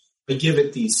 I give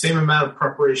it the same amount of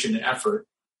preparation and effort,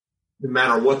 no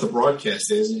matter what the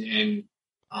broadcast is. And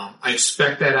I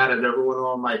expect that out of everyone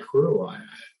on my crew.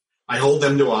 I hold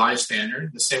them to a high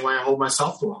standard the same way I hold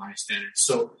myself to a high standard.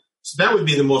 So that would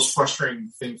be the most frustrating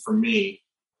thing for me,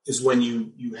 is when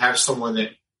you have someone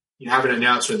that you have an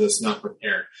announcer that's not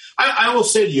prepared. I will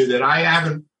say to you that I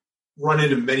haven't run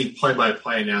into many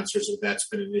play-by-play announcers if that's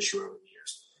been an issue over the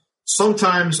years.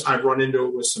 Sometimes I've run into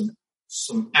it with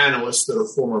some analysts that are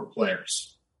former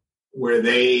players, where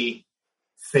they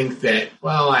think that,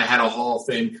 well, I had a Hall of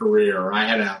Fame career, or I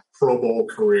had a Pro Bowl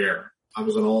career, I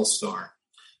was an all-star.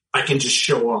 I can just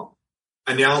show up,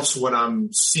 announce what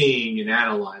I'm seeing and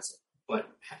analyze it, but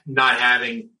not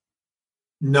having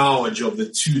knowledge of the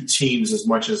two teams as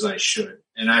much as I should.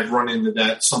 And I've run into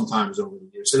that sometimes over the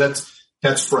years. So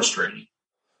that's frustrating.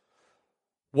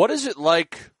 What is it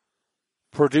like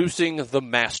producing the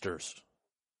Masters,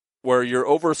 where you're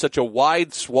over such a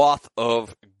wide swath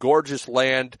of gorgeous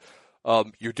land?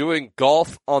 You're doing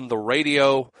golf on the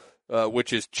radio,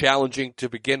 which is challenging to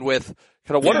begin with.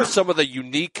 What are some of the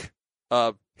unique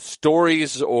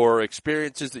stories or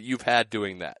experiences that you've had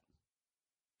doing that?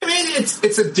 I mean,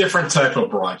 it's a different type of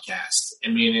broadcast. I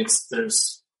mean,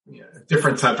 there's a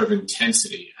different type of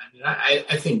intensity. I mean,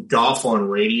 I think golf on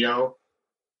radio,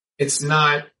 it's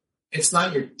not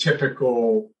your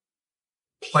typical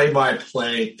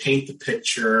play-by-play, paint the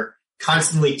picture,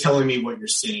 constantly telling me what you're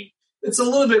seeing. It's a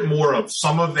little bit more of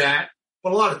some of that,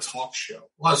 but a lot of talk show,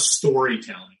 a lot of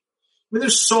storytelling. I mean,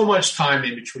 there's so much time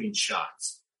in between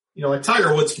shots. Like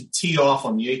Tiger Woods can tee off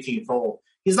on the 18th hole.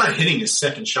 He's not hitting his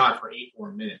second shot for 8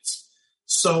 more minutes.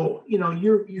 So,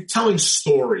 you're telling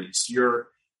stories. You're,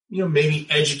 maybe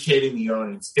educating the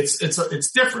audience.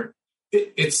 It's different.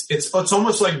 It's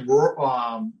almost like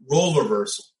role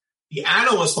reversal. The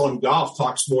analyst on golf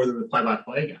talks more than the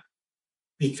play-by-play guy,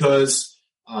 because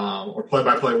or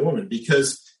play-by-play woman,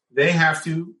 because they have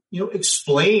to,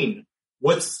 explain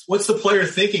what's the player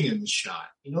thinking in the shot.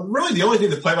 Really the only thing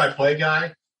the play-by-play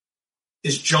guy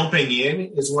is jumping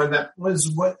in is when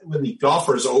the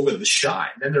golfer is over the shot,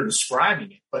 and then they're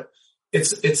describing it. But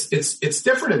it's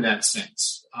different in that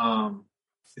sense.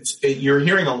 You're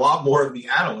hearing a lot more of the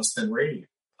analyst than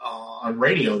on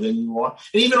radio than you are,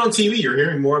 and even on TV, you're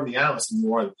hearing more of the analyst than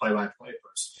you are the play-by-play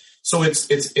person. So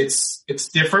it's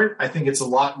different. I think it's a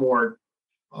lot more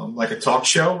like a talk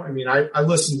show. I mean, I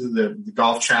listen to the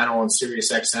Golf Channel on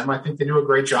Sirius XM. I think they do a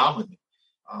great job with it.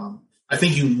 I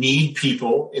think you need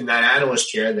people in that analyst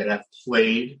chair that have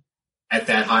played at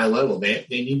that high level. They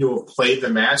need to have played the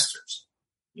Masters,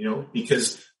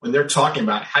 because when they're talking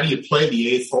about how do you play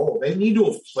the 8th hole, they need to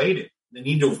have played it. They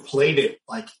need to have played it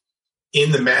like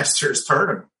in the Masters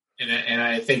tournament. And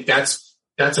I think that's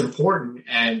important.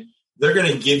 And they're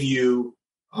going to give you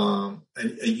a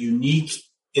unique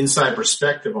inside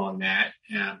perspective on that.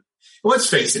 And let's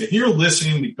face it, if you're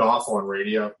listening to golf on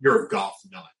radio, you're a golf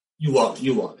nut. You love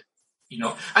it.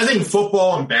 I think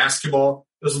football and basketball,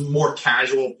 there's more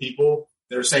casual people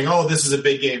that are saying, oh, this is a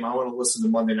big game. I want to listen to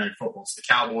Monday Night Football. It's the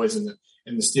Cowboys and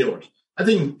the Steelers. I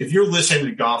think if you're listening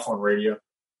to golf on radio,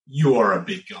 you are a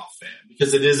big golf fan,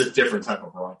 because it is a different type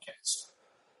of broadcast.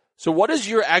 So what is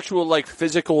your actual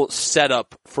physical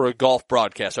setup for a golf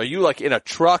broadcast? Are you in a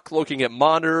truck looking at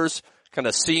monitors, kind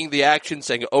of seeing the action,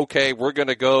 saying, okay, we're going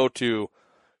to go to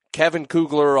Kevin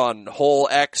Kugler on hole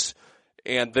X,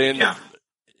 and then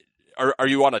are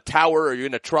you on a tower? Are you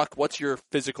in a truck? What's your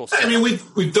physical setup? I mean,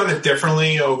 we've done it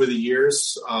differently over the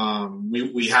years.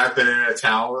 We have been in a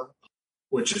tower,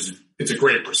 it's a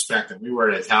great perspective. We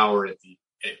were at a tower at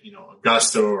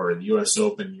Augusta or the U.S.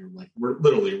 Open. We're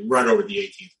literally right over the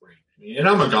 18th green. And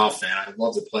I'm a golf fan. I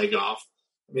love to play golf.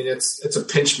 I mean, it's a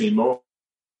pinch me moment.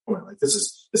 Like this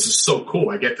is so cool.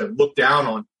 I get to look down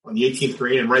on the 18th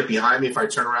green, and right behind me, if I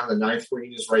turn around, the 9th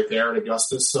green is right there at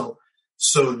Augusta. So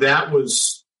that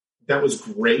was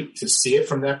great to see it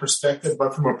from that perspective.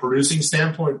 But from a producing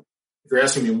standpoint, if you're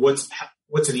asking me what's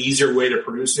an easier way to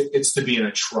produce it, it's to be in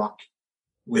a truck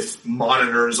with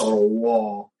monitors on a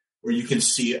wall where you can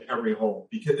see every hole.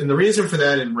 And the reason for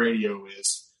that in radio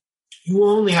is you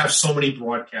only have so many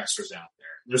broadcasters out there.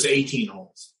 There's 18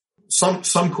 holes.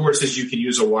 Some courses you can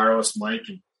use a wireless mic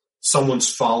and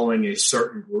someone's following a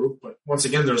certain group, but once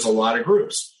again, there's a lot of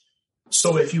groups.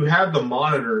 So if you have the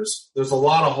monitors, there's a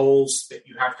lot of holes that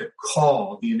you have to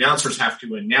call. The announcers have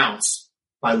to announce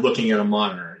by looking at a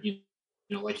monitor. You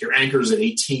know, like your anchors at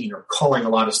 18 are calling a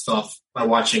lot of stuff by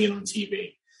watching it on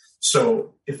TV.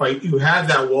 So if you have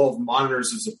that wall of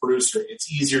monitors as a producer,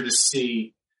 it's easier to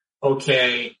see,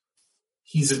 okay,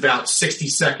 he's about 60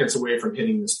 seconds away from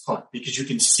hitting this putt because you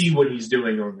can see what he's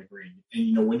doing on the green. And,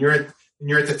 you know, when you're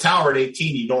at the tower at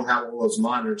 18, you don't have all those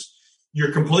monitors.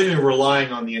 You're completely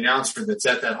relying on the announcer that's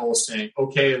at that hole saying,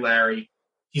 okay, Larry,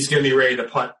 he's going to be ready to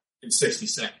putt in 60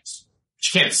 seconds. But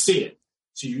you can't see it.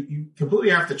 So you completely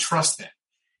have to trust that.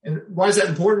 And why is that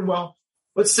important? Well,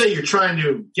 let's say you're trying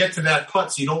to get to that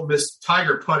putt so you don't miss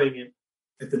Tiger putting it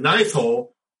at the 9th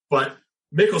hole, but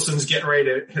Mickelson's getting ready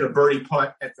to hit a birdie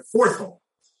putt at the 4th hole.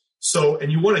 So,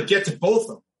 and you want to get to both of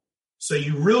them. So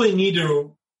you really need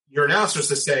your announcers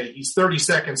to say he's 30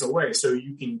 seconds away. So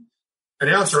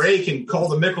announcer A can call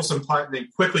the Mickelson putt and then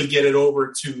quickly get it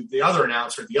over to the other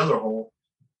announcer at the other hole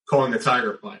calling the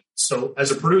Tiger putt. So as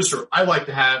a producer, I like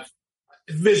to have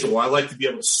a visual. I like to be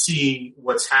able to see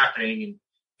what's happening,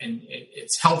 and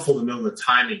it's helpful to know the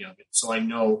timing of it. So I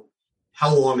know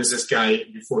how long is this guy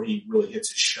before he really hits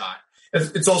his shot.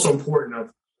 It's also important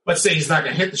of, let's say he's not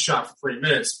going to hit the shot for 3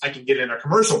 minutes. I can get in a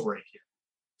commercial break here.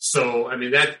 So, I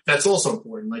mean, that's also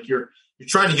important. Like you're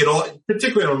trying to get all,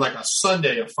 particularly on like a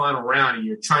Sunday, a final round, and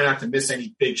you're trying not to miss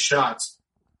any big shots.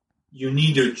 You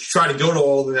need to try to go to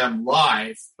all of them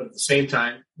live, but at the same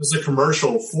time, this is a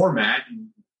commercial format, and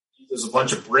there's a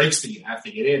bunch of breaks that you have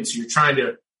to get in. So you're trying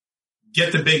to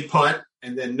get the big putt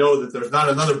and then know that there's not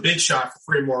another big shot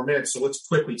for 3 more minutes. So let's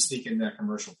quickly sneak in that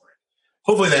commercial break.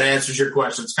 Hopefully that answers your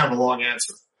question. It's kind of a long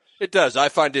answer. It does. I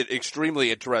find it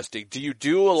extremely interesting. Do you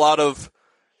do a lot of,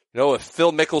 if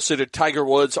Phil Mickelson and Tiger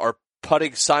Woods are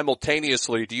putting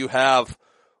simultaneously, do you have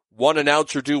one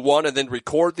announcer do one and then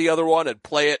record the other one and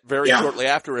play it very shortly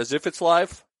after as if it's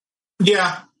live?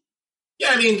 Yeah.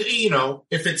 Yeah, I mean,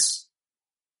 if it's,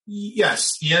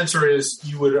 yes, the answer is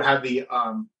you would have the,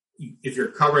 if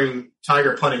you're covering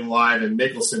Tiger putting live and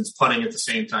Mickelson's putting at the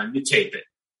same time, you tape it.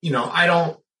 I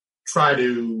don't try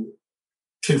to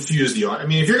confuse the audience. I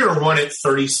mean, if you're going to run it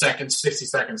 30 seconds, 60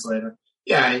 seconds later,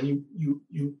 and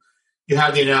you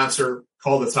have the announcer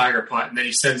call the Tiger putt, and then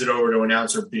he sends it over to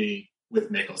announcer B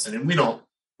with Mickelson. And we don't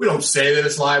say that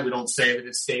it's live. We don't say that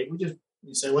it's taped.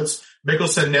 We say, what's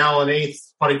Mickelson now on 8th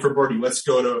putting for birdie? Let's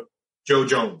go to Joe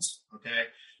Jones. Okay.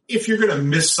 If you're going to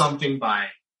miss something by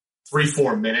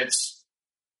 3-4 minutes,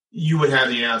 you would have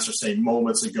the announcer say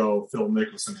moments ago, Phil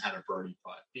Mickelson had a birdie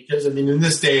putt. Because, I mean, in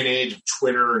this day and age of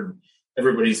Twitter and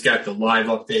everybody's got the live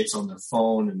updates on their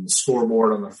phone and the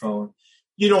scoreboard on their phone,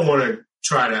 you don't want to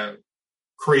try to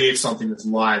create something that's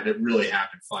live that really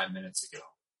happened 5 minutes ago.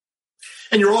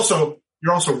 And you're also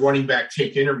running back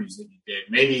taped interviews that you did.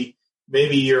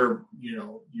 Maybe your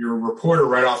reporter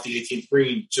right off the 18th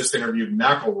green just interviewed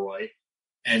McIlroy,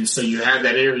 and so you have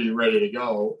that interview ready to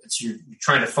go. And so you're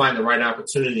trying to find the right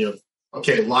opportunity of,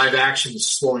 okay, live action is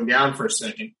slowing down for a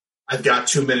second. I've got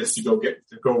 2 minutes to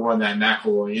go run that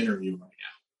McIlroy interview right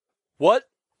now. What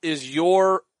is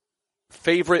your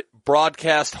favorite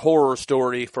broadcast horror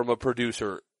story from a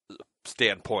producer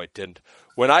standpoint? And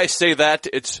when I say that,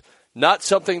 it's not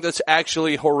something that's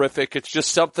actually horrific. It's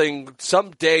just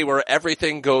some day where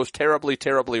everything goes terribly,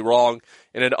 terribly wrong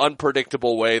in an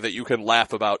unpredictable way that you can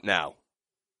laugh about now.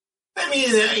 I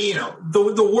mean,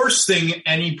 the worst thing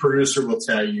any producer will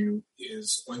tell you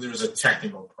is when there's a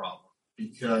technical problem.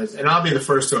 And I'll be the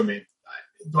first to admit,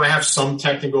 do I have some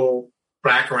technical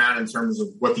background in terms of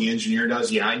what the engineer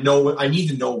does? Yeah, I need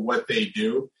to know what they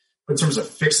do. But in terms of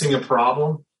fixing a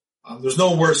problem, there's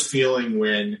no worse feeling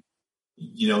when,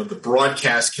 the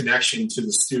broadcast connection to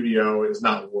the studio is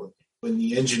not working, when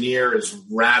the engineer is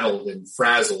rattled and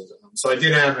frazzled. So I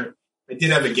did have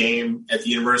a game at the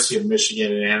University of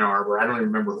Michigan in Ann Arbor. I don't even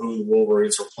remember who the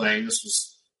Wolverines were playing.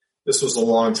 This was a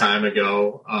long time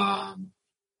ago,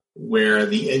 where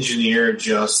the engineer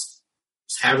just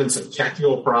was having some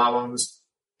technical problems,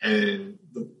 and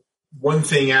one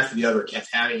thing after the other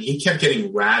kept happening. He kept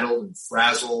getting rattled and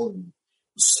frazzled and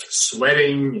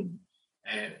sweating.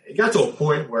 And it got to a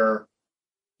point where,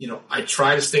 I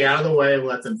tried to stay out of the way and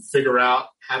let them figure out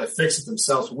how to fix it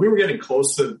themselves. We were getting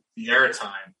close to the air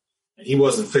time, and he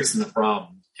wasn't fixing the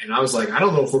problem. And I was like, I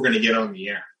don't know if we're going to get on the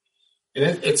air.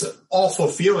 And it's an awful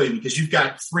feeling because you've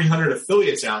got 300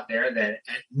 affiliates out there that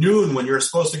at noon when you're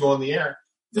supposed to go on the air,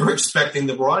 they're expecting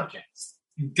the broadcast.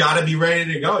 You've got to be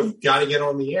ready to go. You've got to get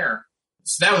on the air.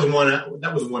 So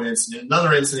that was one incident.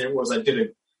 Another incident was I did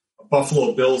a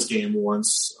Buffalo Bills game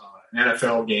once, an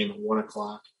NFL game at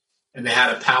 1:00. And they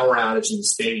had a power outage in the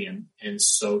stadium. And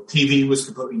so TV was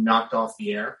completely knocked off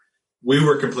the air. We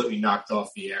were completely knocked off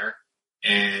the air.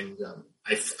 And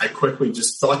I quickly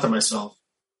just thought to myself,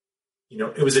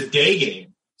 it was a day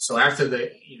game. So after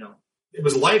it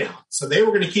was light out. So they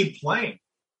were going to keep playing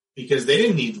because they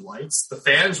didn't need lights. The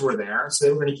fans were there. So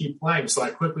they were going to keep playing. So I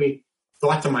quickly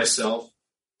thought to myself,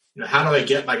 how do I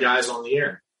get my guys on the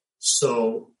air?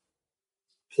 So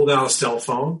pulled out a cell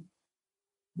phone.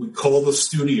 We called the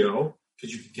studio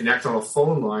because you can connect on a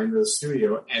phone line to the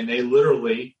studio. And they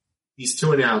literally, these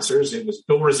two announcers, it was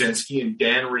Bill Rosinski and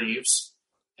Dan Reeves,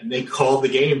 and they called the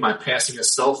game by passing a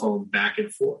cell phone back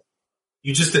and forth.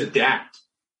 You just adapt.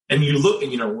 And you look,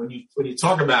 and when you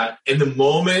talk about in the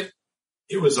moment,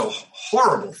 it was a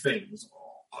horrible thing. It was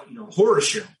a horror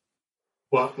show.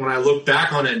 But when I look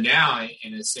back on it now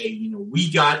and I say,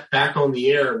 we got back on the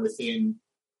air within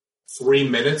 3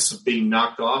 minutes of being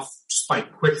knocked off just by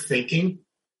quick thinking.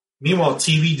 Meanwhile,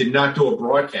 TV did not do a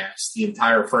broadcast the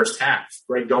entire first half.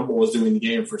 Greg Gumbel was doing the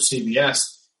game for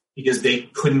CBS because they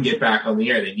couldn't get back on the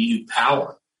air. They needed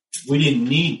power. We didn't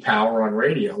need power on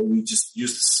radio. We just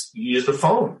used the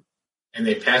phone, and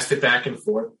they passed it back and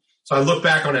forth. So I look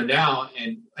back on it now,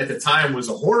 and at the time it was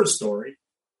a horror story,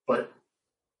 but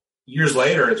years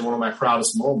later, it's one of my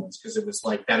proudest moments because it was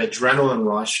like that adrenaline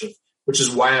rush, which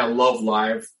is why I love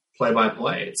live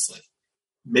play-by-play. It's like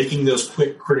making those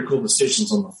quick, critical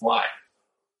decisions on the fly.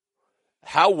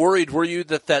 How worried were you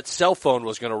that cell phone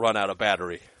was going to run out of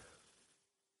battery?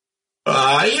 We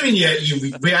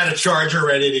had a charger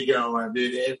ready to go.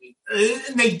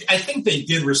 I think they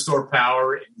did restore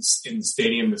power in the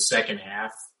stadium the second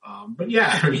half. But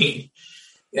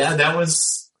that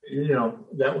was,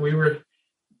 that we were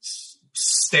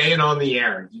staying on the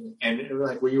air. And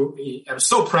I'm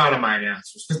so proud of my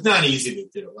announcers. It's not easy to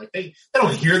do. Like they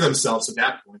don't hear themselves at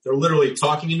that point. They're literally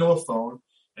talking into a phone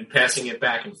and passing it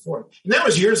back and forth. And that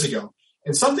was years ago.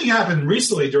 And something happened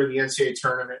recently during the NCAA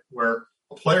tournament where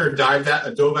a player dove out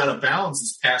of bounds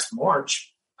this past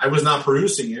March. I was not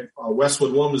producing it.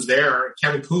 Westwood One was there.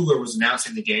 Kevin Kugler was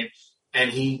announcing the game,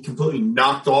 and he completely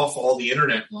knocked off all the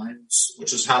internet lines,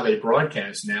 which is how they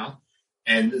broadcast now.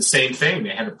 And the same thing, they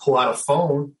had to pull out a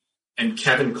phone, and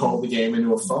Kevin called the game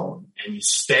into a phone. And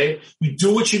you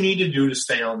do what you need to do to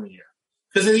stay on the air.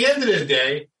 Because at the end of the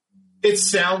day, it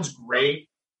sounds great,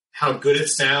 how good it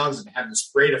sounds, and have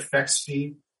this great effects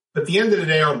feed. But at the end of the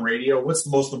day on radio, what's the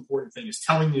most important thing is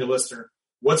telling the listener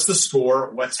what's the score,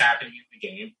 what's happening in the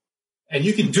game. And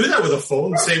you can do that with a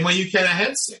phone the same way you can a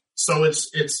headset. So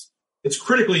it's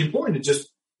critically important to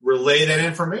just relay that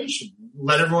information.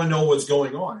 Let everyone know what's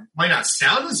going on. It might not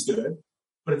sound as good,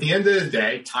 but at the end of the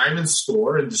day, time and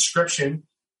score and description,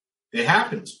 it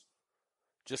happens.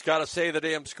 Just got to say the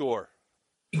damn score.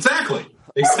 Exactly.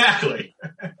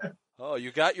 Oh,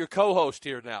 you got your co-host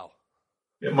here now.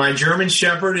 My German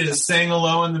Shepherd is saying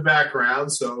hello in the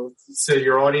background, so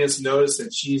your audience knows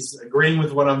that she's agreeing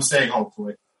with what I'm saying,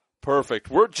 hopefully.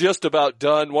 Perfect. We're just about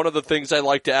done. One of the things I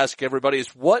like to ask everybody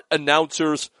is what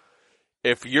announcers,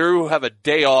 if you have a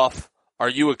day off, are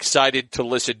you excited to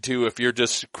listen to if you're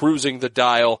just cruising the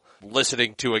dial,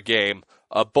 listening to a game,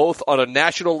 both on a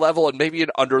national level and maybe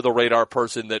an under-the-radar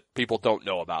person that people don't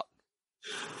know about?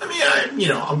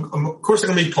 I'm of course, I'm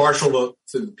going to be partial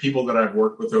to the people that I've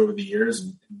worked with over the years.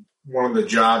 And one of the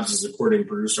jobs as a coordinating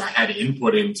producer, I had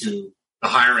input into the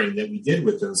hiring that we did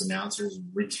with those announcers, and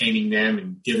retaining them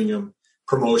and giving them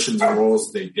promotions and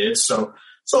roles they did. So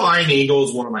Ian Eagle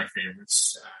is one of my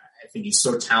favorites. I think he's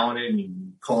so talented,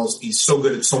 and he's so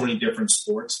good at so many different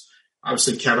sports.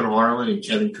 Obviously, Kevin Harlan and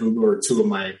Kevin Kugler are two of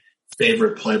my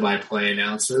favorite play-by-play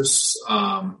announcers.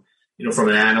 From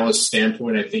an analyst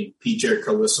standpoint, I think PJ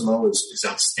Carlissimo is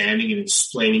outstanding in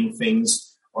explaining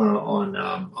things on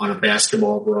a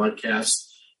basketball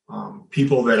broadcast.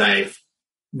 People that I've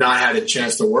not had a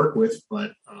chance to work with,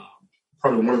 but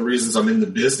probably one of the reasons I'm in the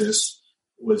business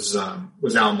was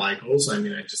Al Michaels. I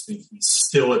just think he's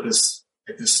still at this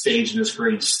stage in his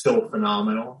career, he's still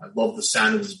phenomenal. I love the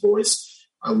sound of his voice.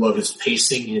 I love his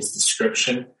pacing, his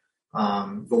description.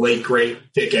 The late,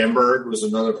 great Dick Enberg was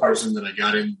another person that I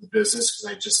got into the business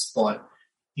because I just thought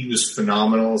he was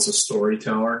phenomenal as a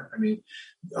storyteller. I mean,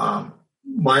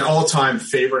 my all-time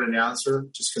favorite announcer,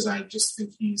 just because I just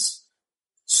think he's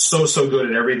so good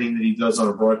at everything that he does on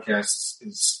a broadcast,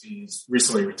 he's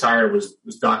recently retired,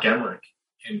 was Doc Emmerich.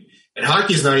 And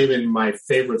hockey's not even my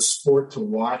favorite sport to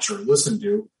watch or listen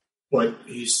to, but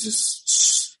he's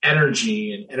just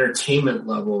energy and entertainment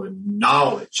level and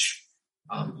knowledge.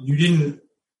 You didn't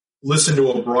listen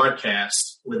to a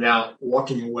broadcast without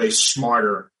walking away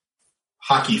smarter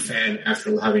hockey fan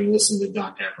after having listened to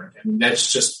Doc Emmerich. I mean,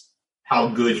 that's just how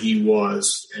good he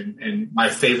was and my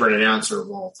favorite announcer of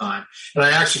all time. And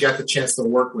I actually got the chance to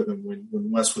work with him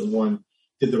when Westwood One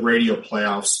did the radio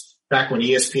playoffs. Back when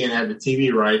ESPN had the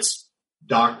TV rights,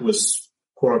 Doc was,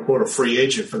 quote unquote, a free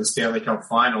agent for the Stanley Cup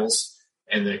Finals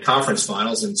and the conference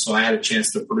finals. And so I had a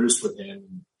chance to produce with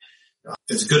him.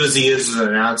 As good as he is as an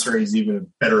announcer, he's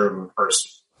even better of a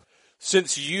person.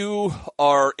 Since you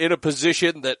are in a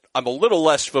position that I'm a little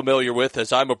less familiar with,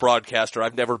 as I'm a broadcaster,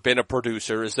 I've never been a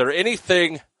producer, is there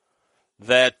anything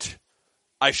that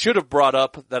I should have brought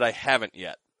up that I haven't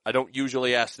yet? I don't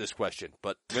usually ask this question,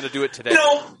 but I'm going to do it today.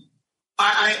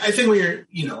 I think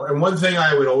and one thing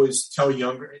I would always tell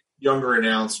younger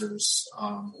announcers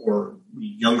or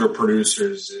younger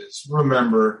producers is,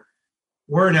 remember,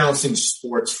 we're announcing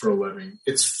sports for a living.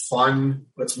 It's fun.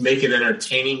 Let's make it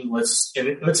entertaining. I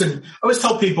always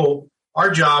tell people our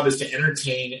job is to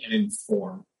entertain and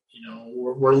inform.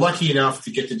 We're lucky enough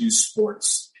to get to do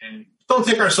sports, and don't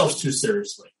take ourselves too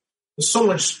seriously. There's so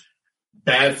much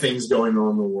bad things going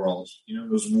on in the world.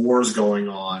 There's wars going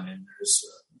on, and there's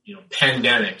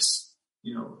pandemics.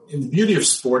 And the beauty of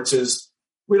sports is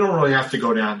we don't really have to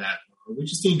go down that road. We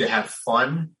just need to have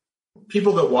fun.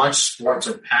 People that watch sports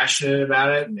are passionate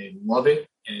about it and they love it.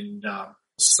 And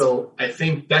so I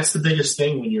think that's the biggest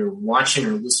thing when you're watching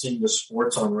or listening to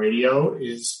sports on radio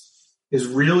is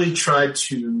really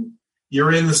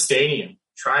you're in the stadium,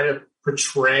 try to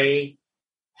portray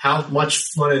how much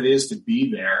fun it is to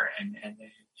be there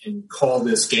and call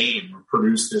this game or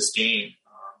produce this game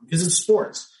because it's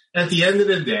sports. And at the end of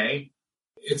the day,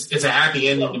 it's a happy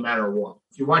ending no matter what.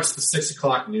 If you watch the 6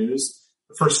 o'clock news,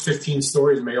 the first 15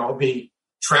 stories may all be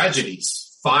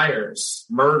tragedies, fires,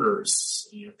 murders,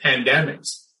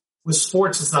 pandemics. With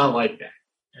sports, it's not like that.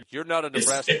 You're not a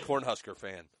Nebraska Cornhusker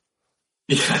fan.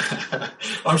 Yeah,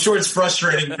 I'm sure it's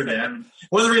frustrating for them.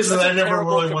 One of the reasons I never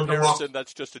really wanted to walk.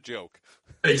 That's just a joke.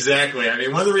 Exactly. I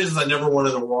mean, one of the reasons I never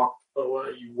wanted to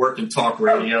work in talk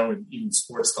radio and even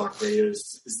sports talk radio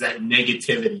is that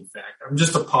negativity factor. I'm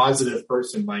just a positive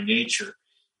person by nature,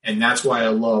 and that's why I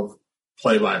love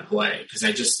play-by-play, because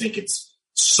I just think it's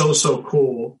so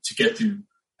cool to get to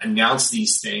announce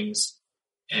these things.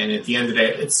 And at the end of the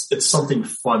day, it's something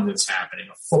fun that's happening.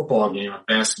 A football game, a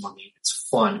basketball game, it's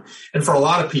fun. And for a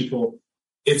lot of people,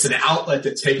 it's an outlet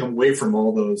to take them away from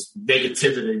all those negative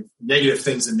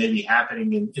things that may be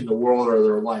happening in the world or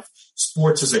their life.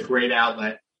 Sports is a great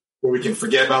outlet where we can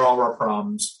forget about all of our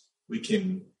problems. We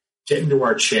can get into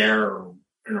our chair or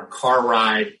in our car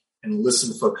ride and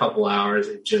listen for a couple hours.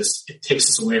 It takes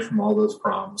us away from all those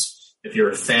problems. If you're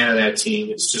a fan of that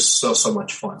team, it's just so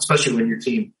much fun, especially when your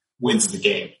team wins the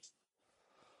game.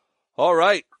 All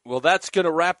right. Well, that's going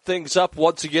to wrap things up.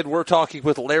 Once again, we're talking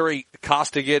with Larry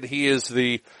Costigan. He is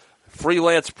the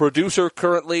freelance producer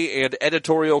currently and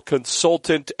editorial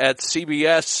consultant at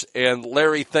CBS. And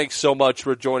Larry, thanks so much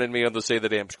for joining me on the Say the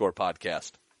Damn Score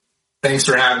podcast. Thanks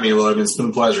for having me, Logan. It's been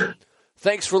a pleasure.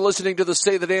 Thanks for listening to the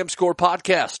Say the Damn Score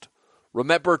podcast.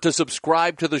 Remember to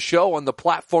subscribe to the show on the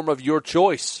platform of your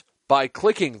choice by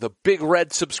clicking the big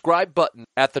red subscribe button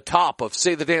at the top of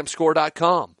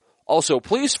SayTheDamnScore.com. Also,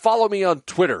 please follow me on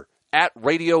Twitter at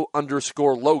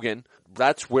 @radio_Logan.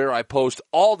 That's where I post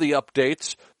all the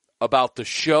updates about the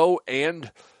show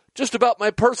and just about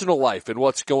my personal life and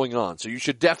what's going on. So you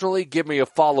should definitely give me a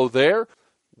follow there.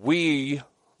 We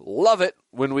love it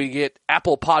when we get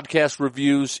Apple Podcast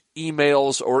reviews,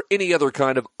 emails, or any other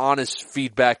kind of honest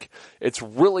feedback. It's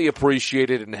really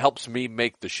appreciated and helps me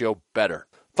make the show better.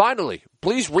 Finally,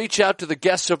 please reach out to the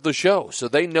guests of the show so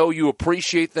they know you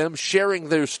appreciate them sharing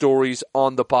their stories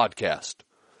on the podcast.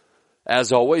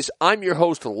 As always, I'm your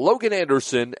host, Logan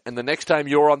Anderson, and the next time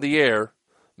you're on the air,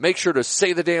 make sure to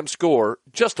say the damn score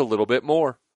just a little bit more.